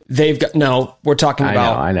they've got, we're talking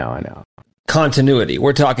about I know. continuity.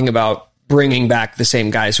 We're talking about bringing back the same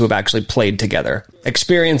guys who have actually played together.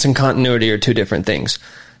 Experience and continuity are two different things.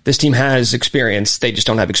 This team has experience. They just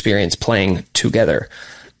don't have experience playing together.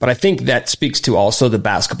 But I think that speaks to also the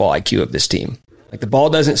basketball IQ of this team. Like the ball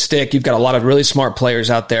doesn't stick. You've got a lot of really smart players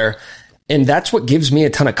out there. And that's what gives me a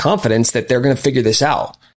ton of confidence that they're going to figure this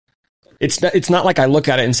out. It's not like I look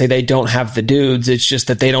at it and say they don't have the dudes. It's just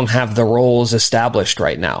that they don't have the roles established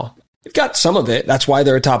right now. They've got some of it. That's why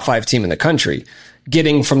they're a top 5 team in the country.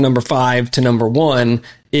 Getting from number 5 to number 1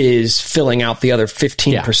 is filling out the other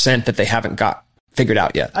 15% that they haven't got figured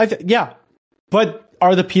out yet. But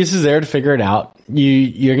are the pieces there to figure it out?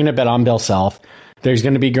 You're going to bet on Bill Self. There's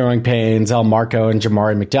going to be growing pains. El Marco and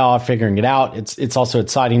Jamari McDowell figuring it out. It's also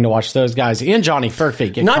exciting to watch those guys and Johnny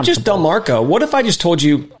Furphy get not just Del Marco. What if I just told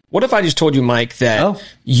you, Mike, that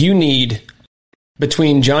you need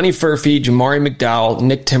between Johnny Furphy, Jamari McDowell,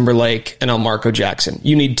 Nick Timberlake, and El Marco Jackson,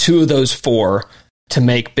 you need 2 of those 4 to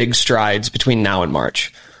make big strides between now and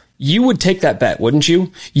March. You would take that bet, wouldn't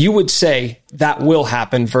you? You would say that will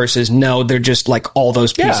happen versus no, they're just like all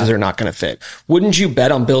those pieces are not going to fit. Wouldn't you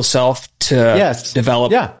bet on Bill Self to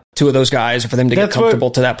develop 2 of those guys or for them to get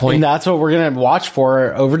comfortable to that point? And that's what we're going to watch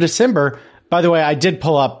for over December. By the way, I did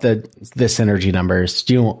pull up the synergy numbers.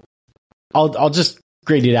 I'll just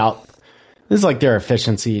grade it out. This is like their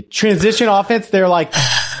efficiency. Transition offense, they're like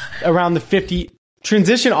around the 50.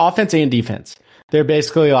 Transition offense and defense, they're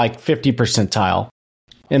basically like 50 percentile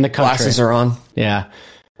in the country. Glasses are on. Yeah.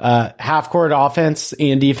 Half court offense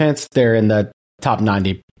and defense, they're in the top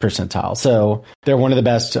 90 percentile. So they're one of the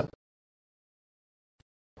best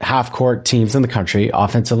half court teams in the country,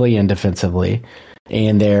 offensively and defensively.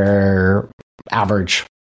 And they're average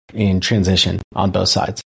in transition on both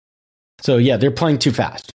sides. So yeah, they're playing too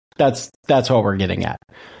fast. That's what we're getting at.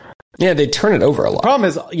 Yeah, they turn it over a lot. Problem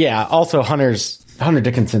is, also Hunter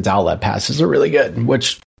Dickinson's outlet passes are really good,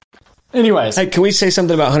 which anyways. Hey, can we say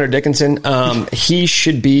something about Hunter Dickinson? He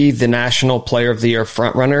should be the National Player of the Year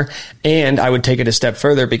frontrunner. And I would take it a step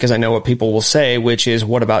further because I know what people will say, which is,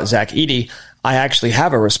 what about Zach Edey? I actually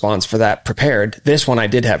have a response for that prepared. This one I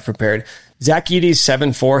did have prepared. Zach Edey's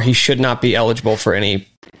 7'4". He should not be eligible for any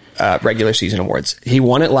regular season awards. He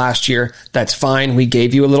won it last year. That's fine. We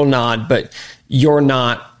gave you a little nod, but you're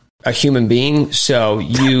not a human being, so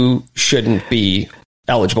you shouldn't be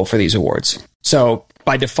eligible for these awards. So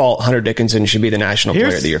by default, Hunter Dickinson should be the National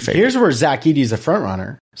Player of the Year favorite. Here's where Zach Edey's a front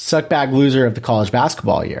runner. Suckbag loser of the college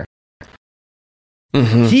basketball year.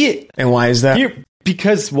 Mm-hmm. And why is that?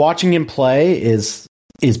 Because watching him play is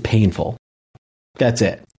painful. That's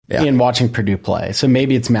it. Yeah. And watching Purdue play. So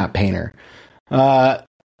maybe it's Matt Painter. I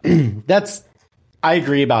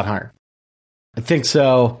agree about Hunter. I think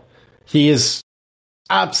so. He is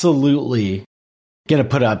absolutely going to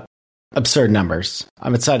put up absurd numbers.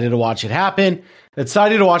 I'm excited to watch it happen.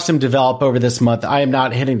 Excited to watch them develop over this month. I am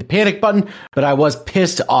not hitting the panic button, but I was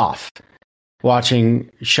pissed off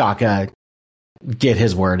watching Shaka get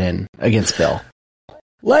his word in against Bill.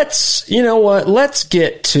 Let's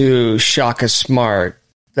get to Shaka Smart.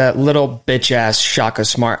 That little bitch ass Shaka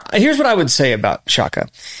Smart. Here's what I would say about Shaka.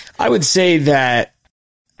 I would say that,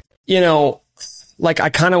 I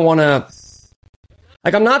kind of want to,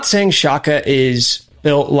 I'm not saying Shaka is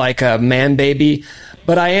built like a man baby,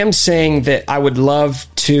 but I am saying that I would love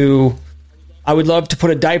to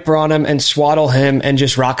put a diaper on him and swaddle him and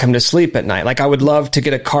just rock him to sleep at night. Like I would love to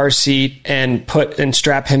get a car seat and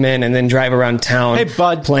strap him in and then drive around town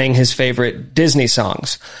playing his favorite Disney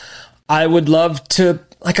songs. I would love to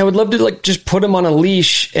just put him on a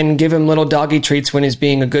leash and give him little doggy treats when he's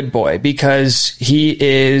being a good boy, because he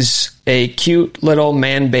is a cute little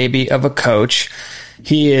man baby of a coach.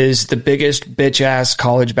 He is the biggest bitch-ass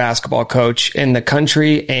college basketball coach in the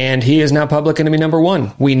country, and he is now public enemy number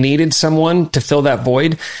one. We needed someone to fill that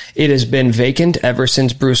void. It has been vacant ever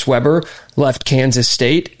since Bruce Weber left Kansas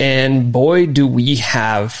State, and boy, do we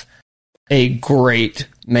have a great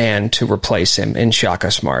man to replace him in Shaka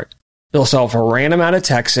Smart. Bill Self ran him out of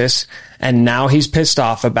Texas, and now he's pissed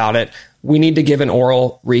off about it. We need to give an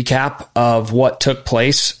oral recap of what took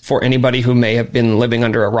place for anybody who may have been living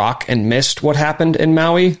under a rock and missed what happened in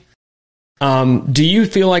Maui. Do you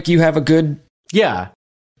feel like you have a good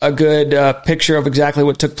picture of exactly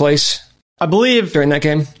what took place? I believe during that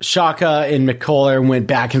game, Shaka and McCullar went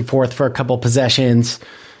back and forth for a couple possessions.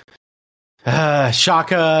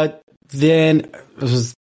 Shaka then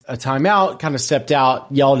was a timeout, kind of stepped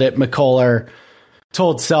out, yelled at McCullar,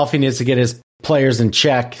 told Self he needs to get his players in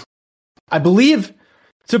check. I believe,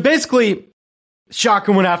 so basically,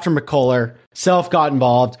 Shaka went after McCullar, Self got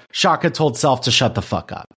involved, Shaka told Self to shut the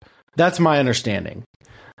fuck up. That's my understanding.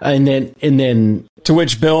 And then to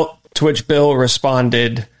which Bill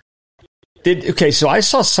responded, so I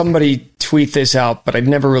saw somebody tweet this out, but I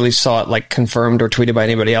never really saw it like confirmed or tweeted by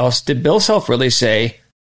anybody else. Did Bill Self really say,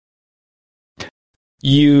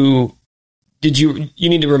 you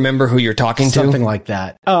need to remember who you're talking to? Something like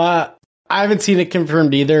that. I haven't seen it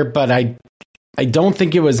confirmed either, but I don't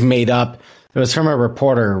think it was made up. It was from a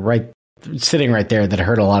reporter sitting right there that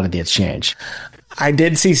heard a lot of the exchange. I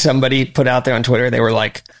did see somebody put out there on Twitter. They were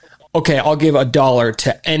like, okay, I'll give $1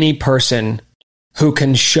 to any person who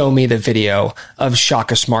can show me the video of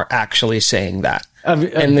Shaka Smart actually saying that.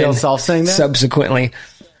 And Bill Self saying that? Subsequently,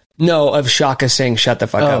 no, of Shaka saying shut the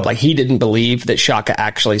fuck up. Like, he didn't believe that Shaka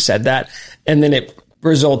actually said that. And then it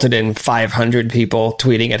resulted in 500 people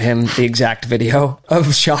tweeting at him the exact video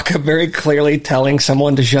of Shaka very clearly telling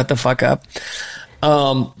someone to shut the fuck up.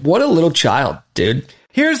 What a little child, dude.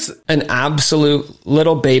 Here's an absolute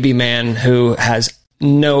little baby man who has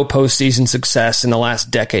no postseason success in the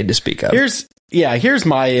last decade to speak of. Here's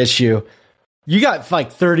my issue. You got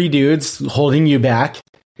like 30 dudes holding you back,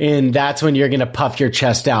 and that's when you're going to puff your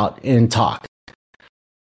chest out and talk.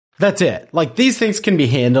 That's it. Like, these things can be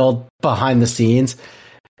handled behind the scenes.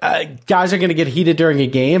 Guys are going to get heated during a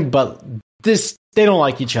game, but they don't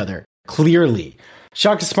like each other, clearly.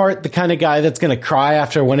 Shaka Smart, the kind of guy that's going to cry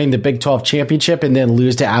after winning the Big 12 championship and then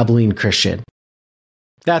lose to Abilene Christian.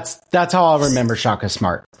 That's how I'll remember Shaka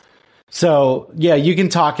Smart. So, yeah, you can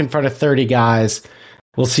talk in front of 30 guys.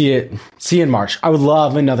 We'll see you in March. I would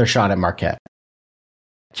love another shot at Marquette.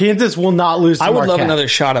 Kansas will not lose to Marquette. I would love another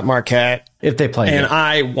shot at Marquette if they play. And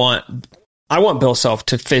I want Bill Self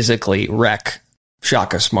to physically wreck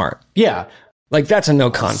Shaka Smart. Yeah. Like, that's a no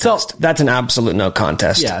contest. That's an absolute no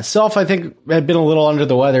contest. Yeah. Self, I think, had been a little under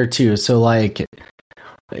the weather too. So, like,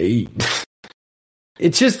 it's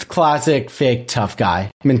just classic fake tough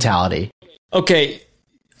guy mentality. Okay.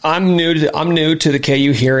 I'm new to the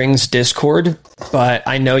KU Hearings Discord, but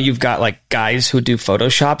I know you've got like guys who do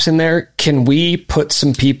Photoshops in there. Can we put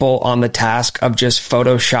some people on the task of just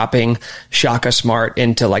Photoshopping Shaka Smart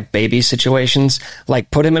into like baby situations? Like,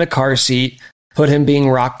 put him in a car seat, put him being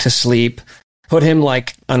rocked to sleep, put him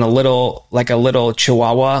like on a little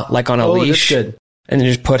chihuahua, like on a leash, and then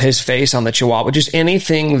just put his face on the chihuahua. Just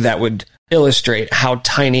anything that would illustrate how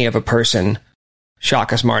tiny of a person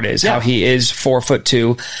Shaka Smart is, how he is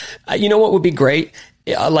 4'2". You know what would be great?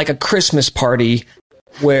 Like a Christmas party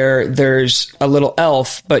where there's a little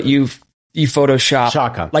elf, but you Photoshop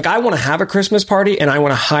Shaka. Like, I want to have a Christmas party and I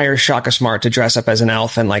want to hire Shaka Smart to dress up as an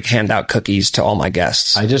elf and like hand out cookies to all my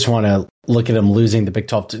guests. I just want to look at him losing the Big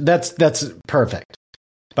 12. That's perfect.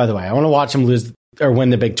 By the way, I want to watch him lose or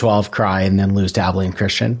win the Big 12, cry, and then lose to Abilene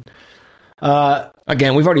Christian.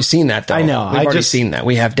 Again, we've already seen that, though. I know. We've already seen that.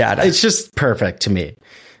 We have data. It's just perfect to me.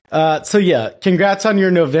 So, yeah, congrats on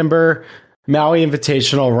your November Maui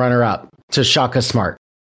Invitational runner-up to Shaka Smart.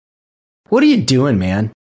 What are you doing,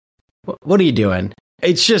 man? What are you doing?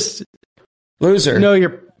 It's just... Loser. No,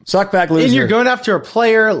 you're... Suckback loser. And you're going after a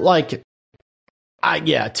player like...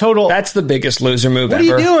 total... That's the biggest loser move ever.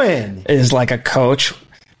 What are you doing? Is like a coach...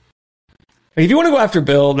 If you want to go after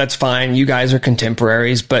Bill, that's fine. You guys are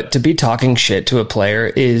contemporaries, but to be talking shit to a player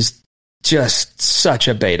is just such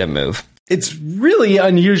a beta move. It's really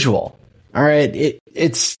unusual. All right.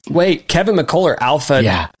 Wait, Kevin McCullar alpha.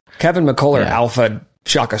 Yeah. Kevin McCullar alpha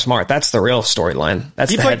Shaka Smart. That's the real storyline.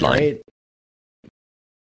 That's the headline. Great.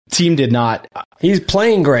 Team did not. He's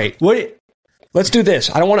playing great. What? Let's do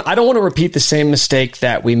this. I don't want to repeat the same mistake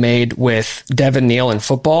that we made with Devin Neal in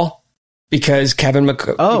football. Because Kevin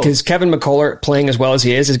McCullar, playing as well as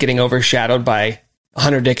he is getting overshadowed by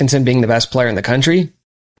Hunter Dickinson being the best player in the country.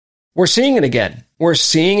 We're seeing it again.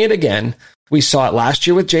 We saw it last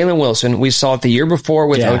year with Jalen Wilson. We saw it the year before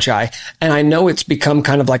with Ochai. And I know it's become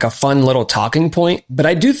kind of like a fun little talking point, but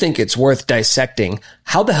I do think it's worth dissecting.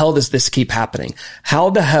 How the hell does this keep happening?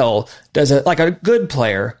 How the hell does a good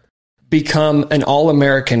player become an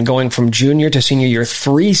All-American going from junior to senior year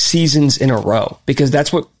 3 seasons in a row? Because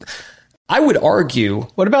that's what I would argue.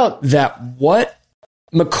 What about that? What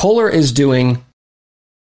McCullar is doing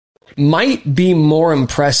might be more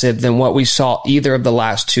impressive than what we saw either of the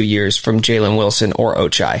last 2 years from Jalen Wilson or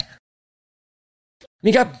Ochai.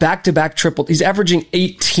 He got back-to-back triple. He's averaging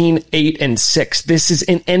 18, 8, and 6. This is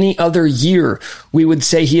in any other year, we would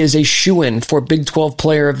say he is a shoo-in for Big 12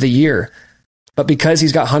 Player of the Year. But because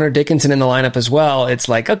he's got Hunter Dickinson in the lineup as well, it's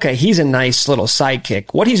like, okay, he's a nice little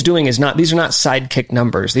sidekick. What he's doing these are not sidekick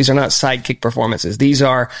numbers. These are not sidekick performances. These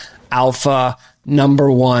are alpha, number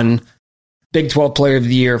one, Big 12 Player of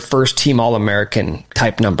the Year, first team All-American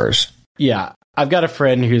type numbers. Yeah. I've got a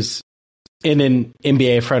friend who's in an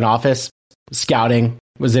NBA front office, scouting,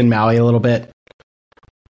 was in Maui a little bit.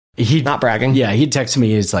 Not bragging. Yeah, he texted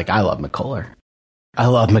me. He's like, I love McCullar. I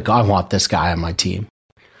want this guy on my team.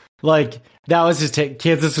 Like, that was his take.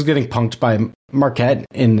 Kansas was getting punked by Marquette,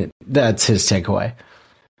 and that's his takeaway.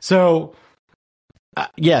 So,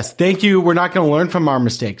 yes, thank you. We're not going to learn from our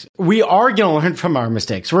mistakes. We are going to learn from our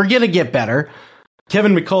mistakes. We're going to get better.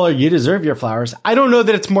 Kevin McCullar, you deserve your flowers. I don't know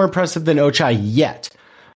that it's more impressive than Ochai yet,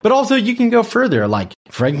 but also you can go further. Like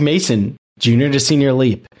Frank Mason, junior to senior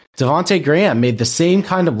leap. Devontae Graham made the same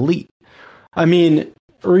kind of leap. I mean,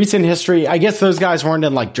 recent history, I guess those guys weren't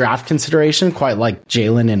in like draft consideration, quite like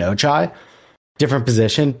Jalen and Ochai. Different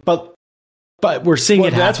position, but we're seeing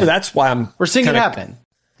it happen. That's why we're seeing it happen.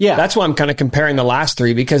 Yeah. That's why I'm kind of comparing the last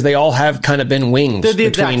 3, because they all have kind of been wings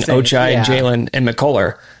between Ochai and Jalen and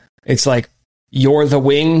McCullar. It's like, you're the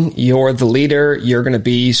wing, you're the leader, you're going to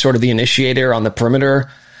be sort of the initiator on the perimeter.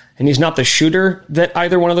 And he's not the shooter that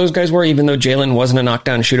either one of those guys were, even though Jalen wasn't a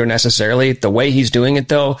knockdown shooter necessarily. The way he's doing it,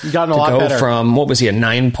 though, to go better. From, what was he, a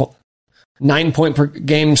 9-point per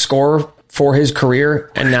game scorer for his career,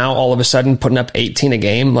 and now all of a sudden putting up 18 a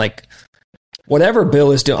game, like, whatever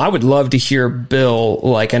Bill is doing, I would love to hear Bill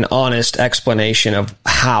like an honest explanation of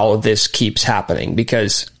how this keeps happening,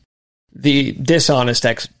 because the dishonest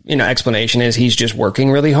explanation is he's just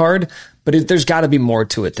working really hard, but there's got to be more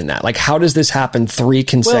to it than that. Like, how does this happen 3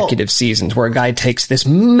 consecutive seasons where a guy takes this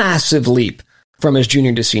massive leap from his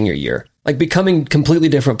junior to senior year, like becoming completely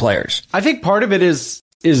different players? I think part of it is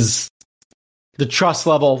the trust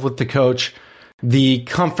level with the coach, the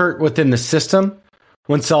comfort within the system.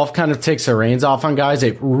 When Self kind of takes the reins off on guys,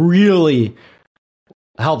 it really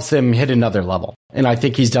helps them hit another level. And I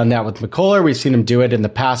think he's done that with McCullar. We've seen him do it in the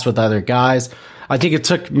past with other guys. I think it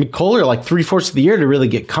took McCullar like 3/4 of the year to really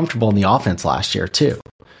get comfortable in the offense last year, too.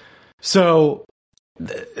 So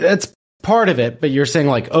that's part of it. But you're saying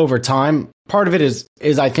like over time, part of it is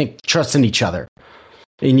I think trusting each other.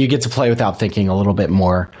 And you get to play without thinking a little bit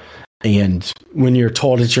more. And when you're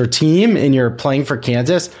told it's your team and you're playing for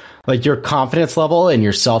Kansas, like your confidence level and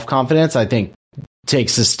your self-confidence, I think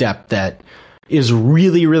takes a step that is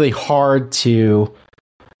really, really hard to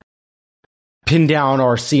pin down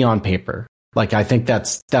or see on paper. Like, I think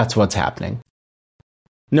that's what's happening.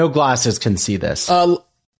 No glasses can see this.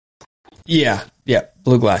 Yeah,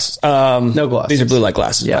 blue glasses. No glasses. These are blue light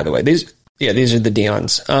glasses, by the way. These are the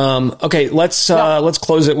Dion's. Okay, let's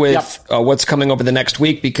close it with what's coming over the next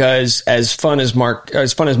week, because as fun as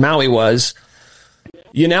Maui was,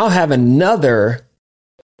 you now have another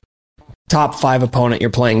top 5 opponent you're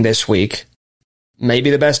playing this week. Maybe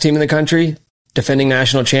the best team in the country, defending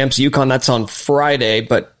national champs, UConn. That's on Friday.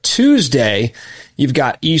 But Tuesday, you've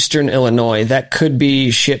got Eastern Illinois. That could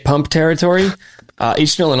be shit pump territory.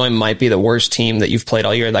 Eastern Illinois might be the worst team that you've played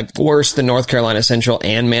all year, like worse than North Carolina Central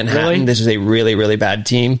and Manhattan. Really? This is a really, really bad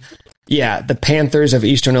team. Yeah, the Panthers of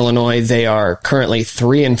Eastern Illinois, they are currently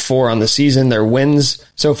 3-4 on the season. Their wins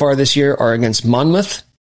so far this year are against Monmouth,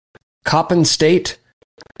 Coppin State,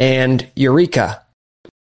 and Eureka.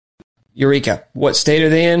 What state are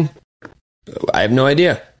they in? I have no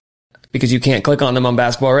idea, because you can't click on them on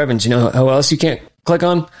Basketball Reference. You know who else you can't click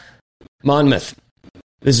on? Monmouth.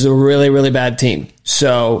 This is a really, really bad team.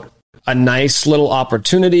 So a nice little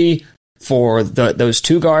opportunity for those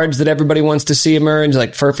 2 guards that everybody wants to see emerge.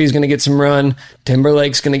 Like Furphy's going to get some run.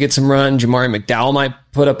 Timberlake's going to get some run. Jamari McDowell might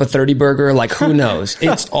put up a 30-burger. Like, who knows?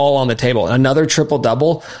 It's all on the table. Another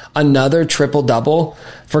triple-double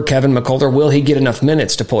for Kevin McCullar. Will he get enough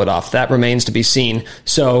minutes to pull it off? That remains to be seen.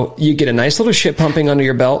 So you get a nice little shit pumping under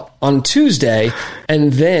your belt on Tuesday,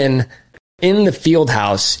 and then in the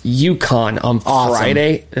Fieldhouse, UConn on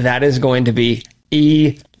Friday. That is going to be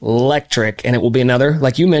electric, and it will be another,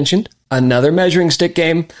 like you mentioned, another measuring stick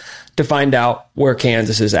game to find out where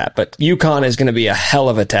Kansas is at. But UConn is going to be a hell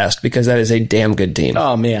of a test because that is a damn good team.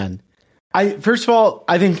 Oh, man. First of all,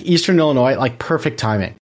 I think Eastern Illinois, like, perfect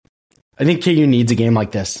timing. I think KU needs a game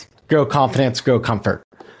like this. Grow confidence, grow comfort.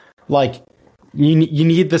 Like, you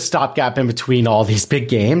need the stopgap in between all these big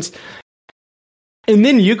games. And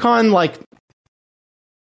then UConn, like,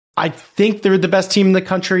 I think they're the best team in the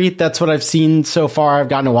country. That's what I've seen so far. I've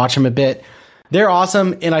gotten to watch them a bit. They're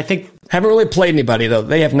awesome, and I think... Haven't really played anybody, though.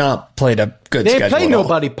 They have not played a good schedule. They played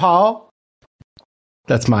nobody, Paul.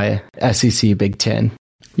 That's my SEC Big Ten.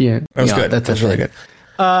 Yeah, that was good. That's really good.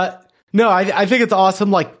 No, I think it's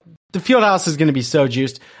awesome. Like, the Fieldhouse is going to be so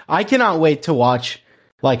juiced. I cannot wait to watch,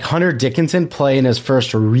 like, Hunter Dickinson play in his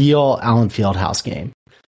first real Allen Fieldhouse game.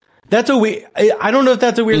 That's a weird... I don't know if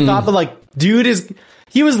that's a weird thought, but, like,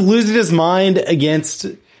 he was losing his mind against...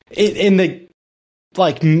 in the,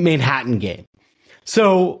 like, Manhattan game.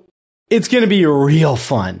 So... it's going to be real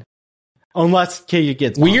fun. Unless KU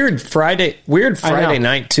gets Weird Friday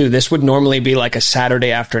night, too. This would normally be like a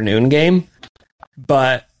Saturday afternoon game,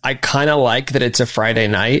 but I kind of like that it's a Friday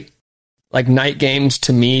night. Like, night games,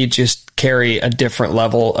 to me, just carry a different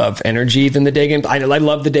level of energy than the day games. I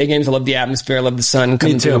love the day games. I love the atmosphere. I love the sun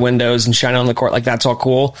coming through the windows and shining on the court. Like, that's all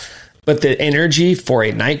cool. But the energy for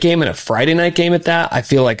a night game and a Friday night game at that, I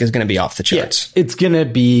feel like is going to be off the charts. Yeah, it's going to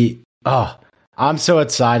be... I'm so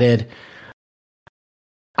excited.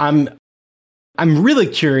 I'm really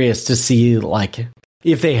curious to see, like,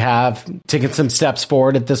 if they have taken some steps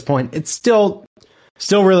forward at this point. It's still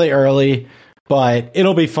really early, but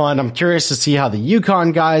it'll be fun. I'm curious to see how the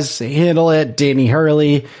UConn guys handle it. Danny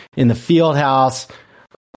Hurley in the Fieldhouse.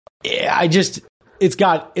 It's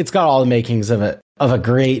got all the makings of a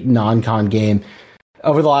great non-con game.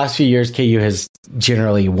 Over the last few years, KU has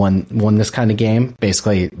generally won this kind of game,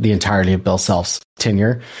 basically the entirety of Bill Self's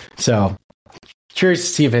tenure. So curious to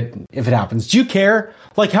see if it happens. Do you care?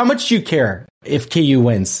 Like, how much do you care if KU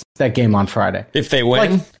wins that game on Friday? If they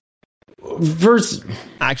win?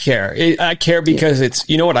 I care. I care because it's,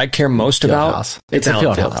 you know what I care most about? It's a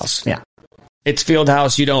Fieldhouse. Yeah. It's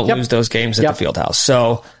Fieldhouse. You don't lose those games at the Fieldhouse.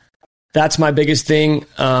 So that's my biggest thing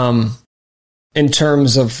in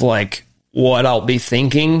terms of, like, what I'll be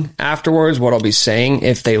thinking afterwards, what I'll be saying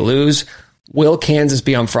if they lose. Will Kansas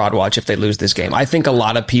be on fraud watch if they lose this game? I think a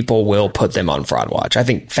lot of people will put them on fraud watch. I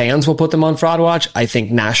think fans will put them on fraud watch. I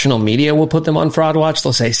think national media will put them on fraud watch.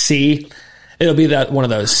 They'll say, see, it'll be that one of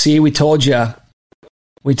those. See, we told you.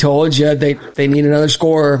 We told you they need another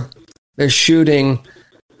scorer. They're shooting.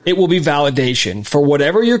 It will be validation for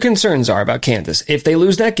whatever your concerns are about Kansas. If they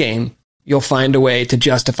lose that game, you'll find a way to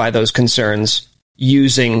justify those concerns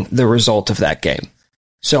using the result of that game.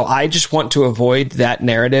 So I just want to avoid that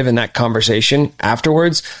narrative and that conversation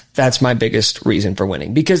afterwards. That's my biggest reason for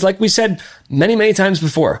winning. Because, like we said many, many times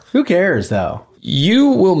before, who cares though? You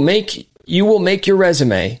will make your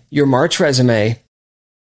resume, your March resume,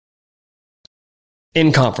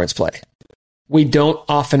 in conference play. We don't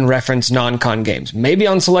often reference non-con games. Maybe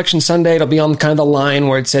on Selection Sunday, it'll be on kind of the line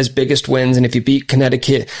where it says biggest wins. And if you beat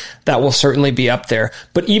Connecticut, that will certainly be up there.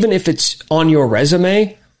 But even if it's on your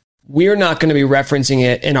resume, we're not going to be referencing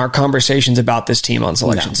it in our conversations about this team on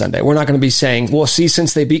Selection Sunday. We're not going to be saying, well, see,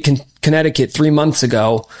 since they beat Connecticut 3 months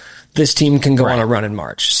ago, this team can go on a run in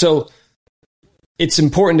March. So it's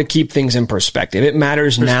important to keep things in perspective. It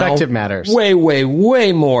matters now. Perspective matters. Way, way,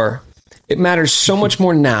 way more. It matters so much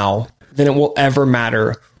more now than it will ever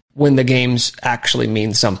matter when the games actually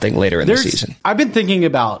mean something later in the season. I've been thinking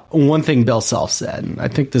about one thing Bill Self said, and I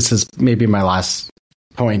think this is maybe my last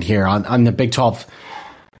point here on the Big 12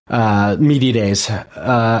 media days.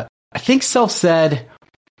 I think Self said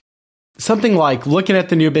something like, looking at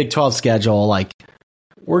the new Big 12 schedule, like,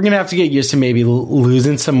 we're going to have to get used to maybe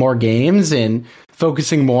losing some more games and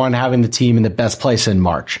focusing more on having the team in the best place in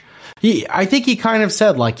March. I think he kind of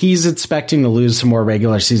said, like, he's expecting to lose some more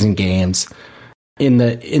regular season games in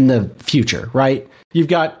the future, right? You've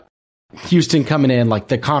got Houston coming in, like,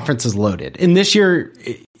 the conference is loaded. And this year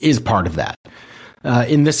is part of that.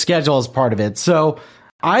 In the schedule is part of it. So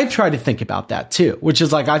I try to think about that too, which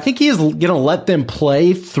is like, I think he is going to let them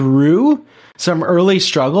play through some early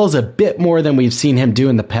struggles a bit more than we've seen him do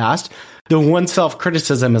in the past. The one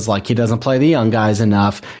self-criticism is like, he doesn't play the young guys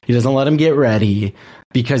enough. He doesn't let them get ready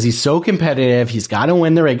because he's so competitive. He's got to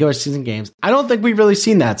win the regular season games. I don't think we've really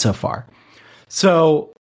seen that so far.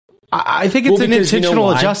 So I think it's an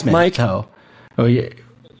intentional adjustment, Mike. Though. Oh, yeah.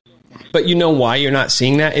 But you know why you're not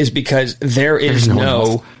seeing that is because there's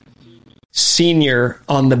no senior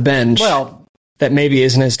on the bench that maybe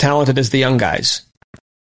isn't as talented as the young guys.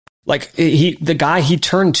 Like the guy he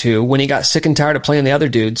turned to when he got sick and tired of playing the other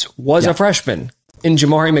dudes was a freshman in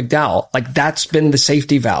Jamari McDowell. Like that's been the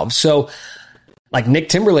safety valve. So like Nick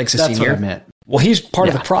Timberlake's a senior. What I meant. Well, he's part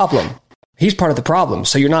of the problem. He's part of the problem.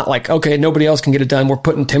 So you're not like, okay, nobody else can get it done. We're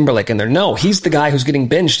putting Timberlake in there. No, he's the guy who's getting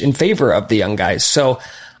benched in favor of the young guys. So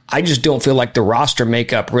I just don't feel like the roster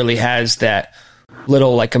makeup really has that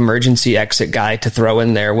little like emergency exit guy to throw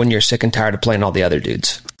in there when you're sick and tired of playing all the other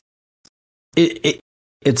dudes.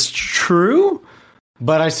 It's true,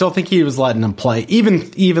 but I still think he was letting them play.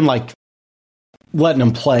 Even like letting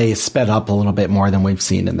them play sped up a little bit more than we've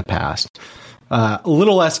seen in the past. A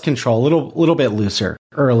little less control, little bit looser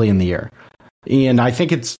early in the year. And I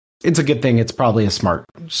think it's a good thing. It's probably a smart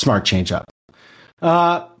change up.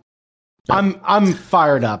 I'm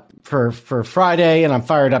fired up for Friday, and I'm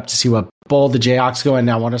fired up to see what bowl the Jayhawks go in.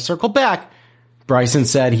 Now I want to circle back. Bryson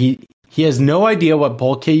said he has no idea what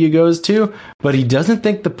bowl KU goes to, but he doesn't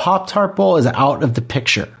think the Pop-Tart Bowl is out of the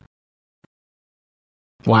picture.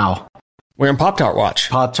 Wow. We're on Pop-Tart Watch.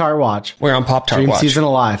 Pop-Tart Watch. We're on Pop-Tart Dream Watch. season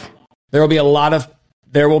alive. There will be a lot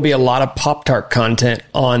of Pop-Tart content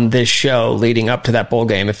on this show leading up to that bowl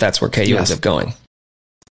game if that's where KU ends up going.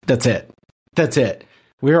 That's it.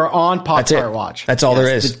 We are on Pop-Tart Watch. That's all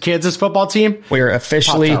there is. The Kansas football team. We are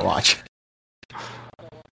officially Pop-Tart Watch.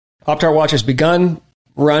 Pop-Tart Watch has begun.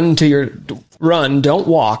 Don't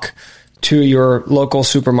walk to your local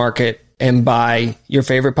supermarket and buy your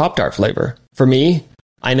favorite Pop-Tart flavor. For me,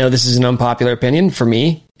 I know this is an unpopular opinion. For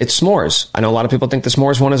me, it's s'mores. I know a lot of people think the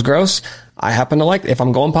s'mores one is gross. I happen to like, if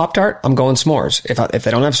I'm going Pop-Tart, I'm going s'mores. If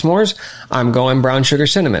they don't have s'mores, I'm going brown sugar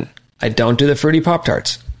cinnamon. I don't do the fruity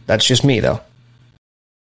Pop-Tarts. That's just me, though.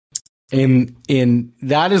 And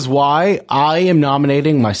that is why I am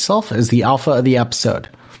nominating myself as the alpha of the episode.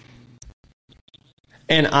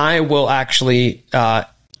 And I will actually,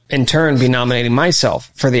 in turn, be nominating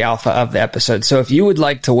myself for the alpha of the episode. So if you would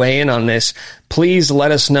like to weigh in on this, please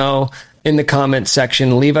let us know in the comments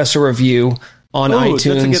section. Leave us a review on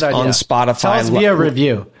iTunes, on Spotify. Tell us via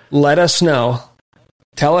review. Let us know.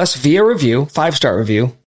 Tell us via review, 5-star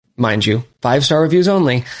review, mind you, 5-star reviews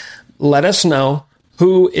only. Let us know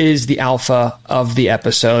who is the alpha of the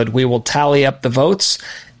episode. We will tally up the votes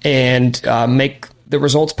and make the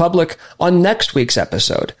results public on next week's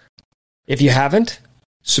episode. If you haven't,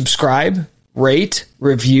 subscribe, rate,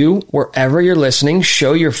 review wherever you're listening.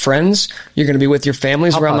 Show your friends. You're going to be with your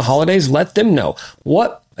families around the holidays. Let them know.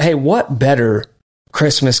 What better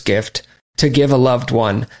Christmas gift to give a loved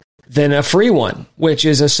one than a free one, which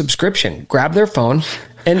is a subscription. Grab their phone,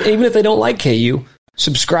 and even if they don't like KU,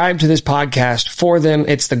 subscribe to this podcast for them.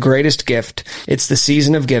 It's the greatest gift. It's the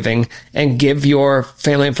season of giving, and give your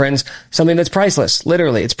family and friends something that's priceless.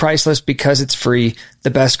 Literally, it's priceless because it's free. The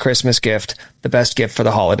best Christmas gift, the best gift for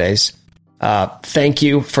the holidays. Thank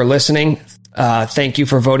you for listening. Thank you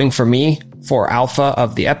for voting for me for alpha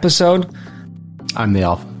of the episode. I'm the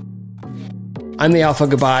alpha. I'm the alpha.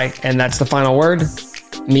 Goodbye. And that's the final word.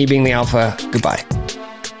 Me being the alpha. Goodbye.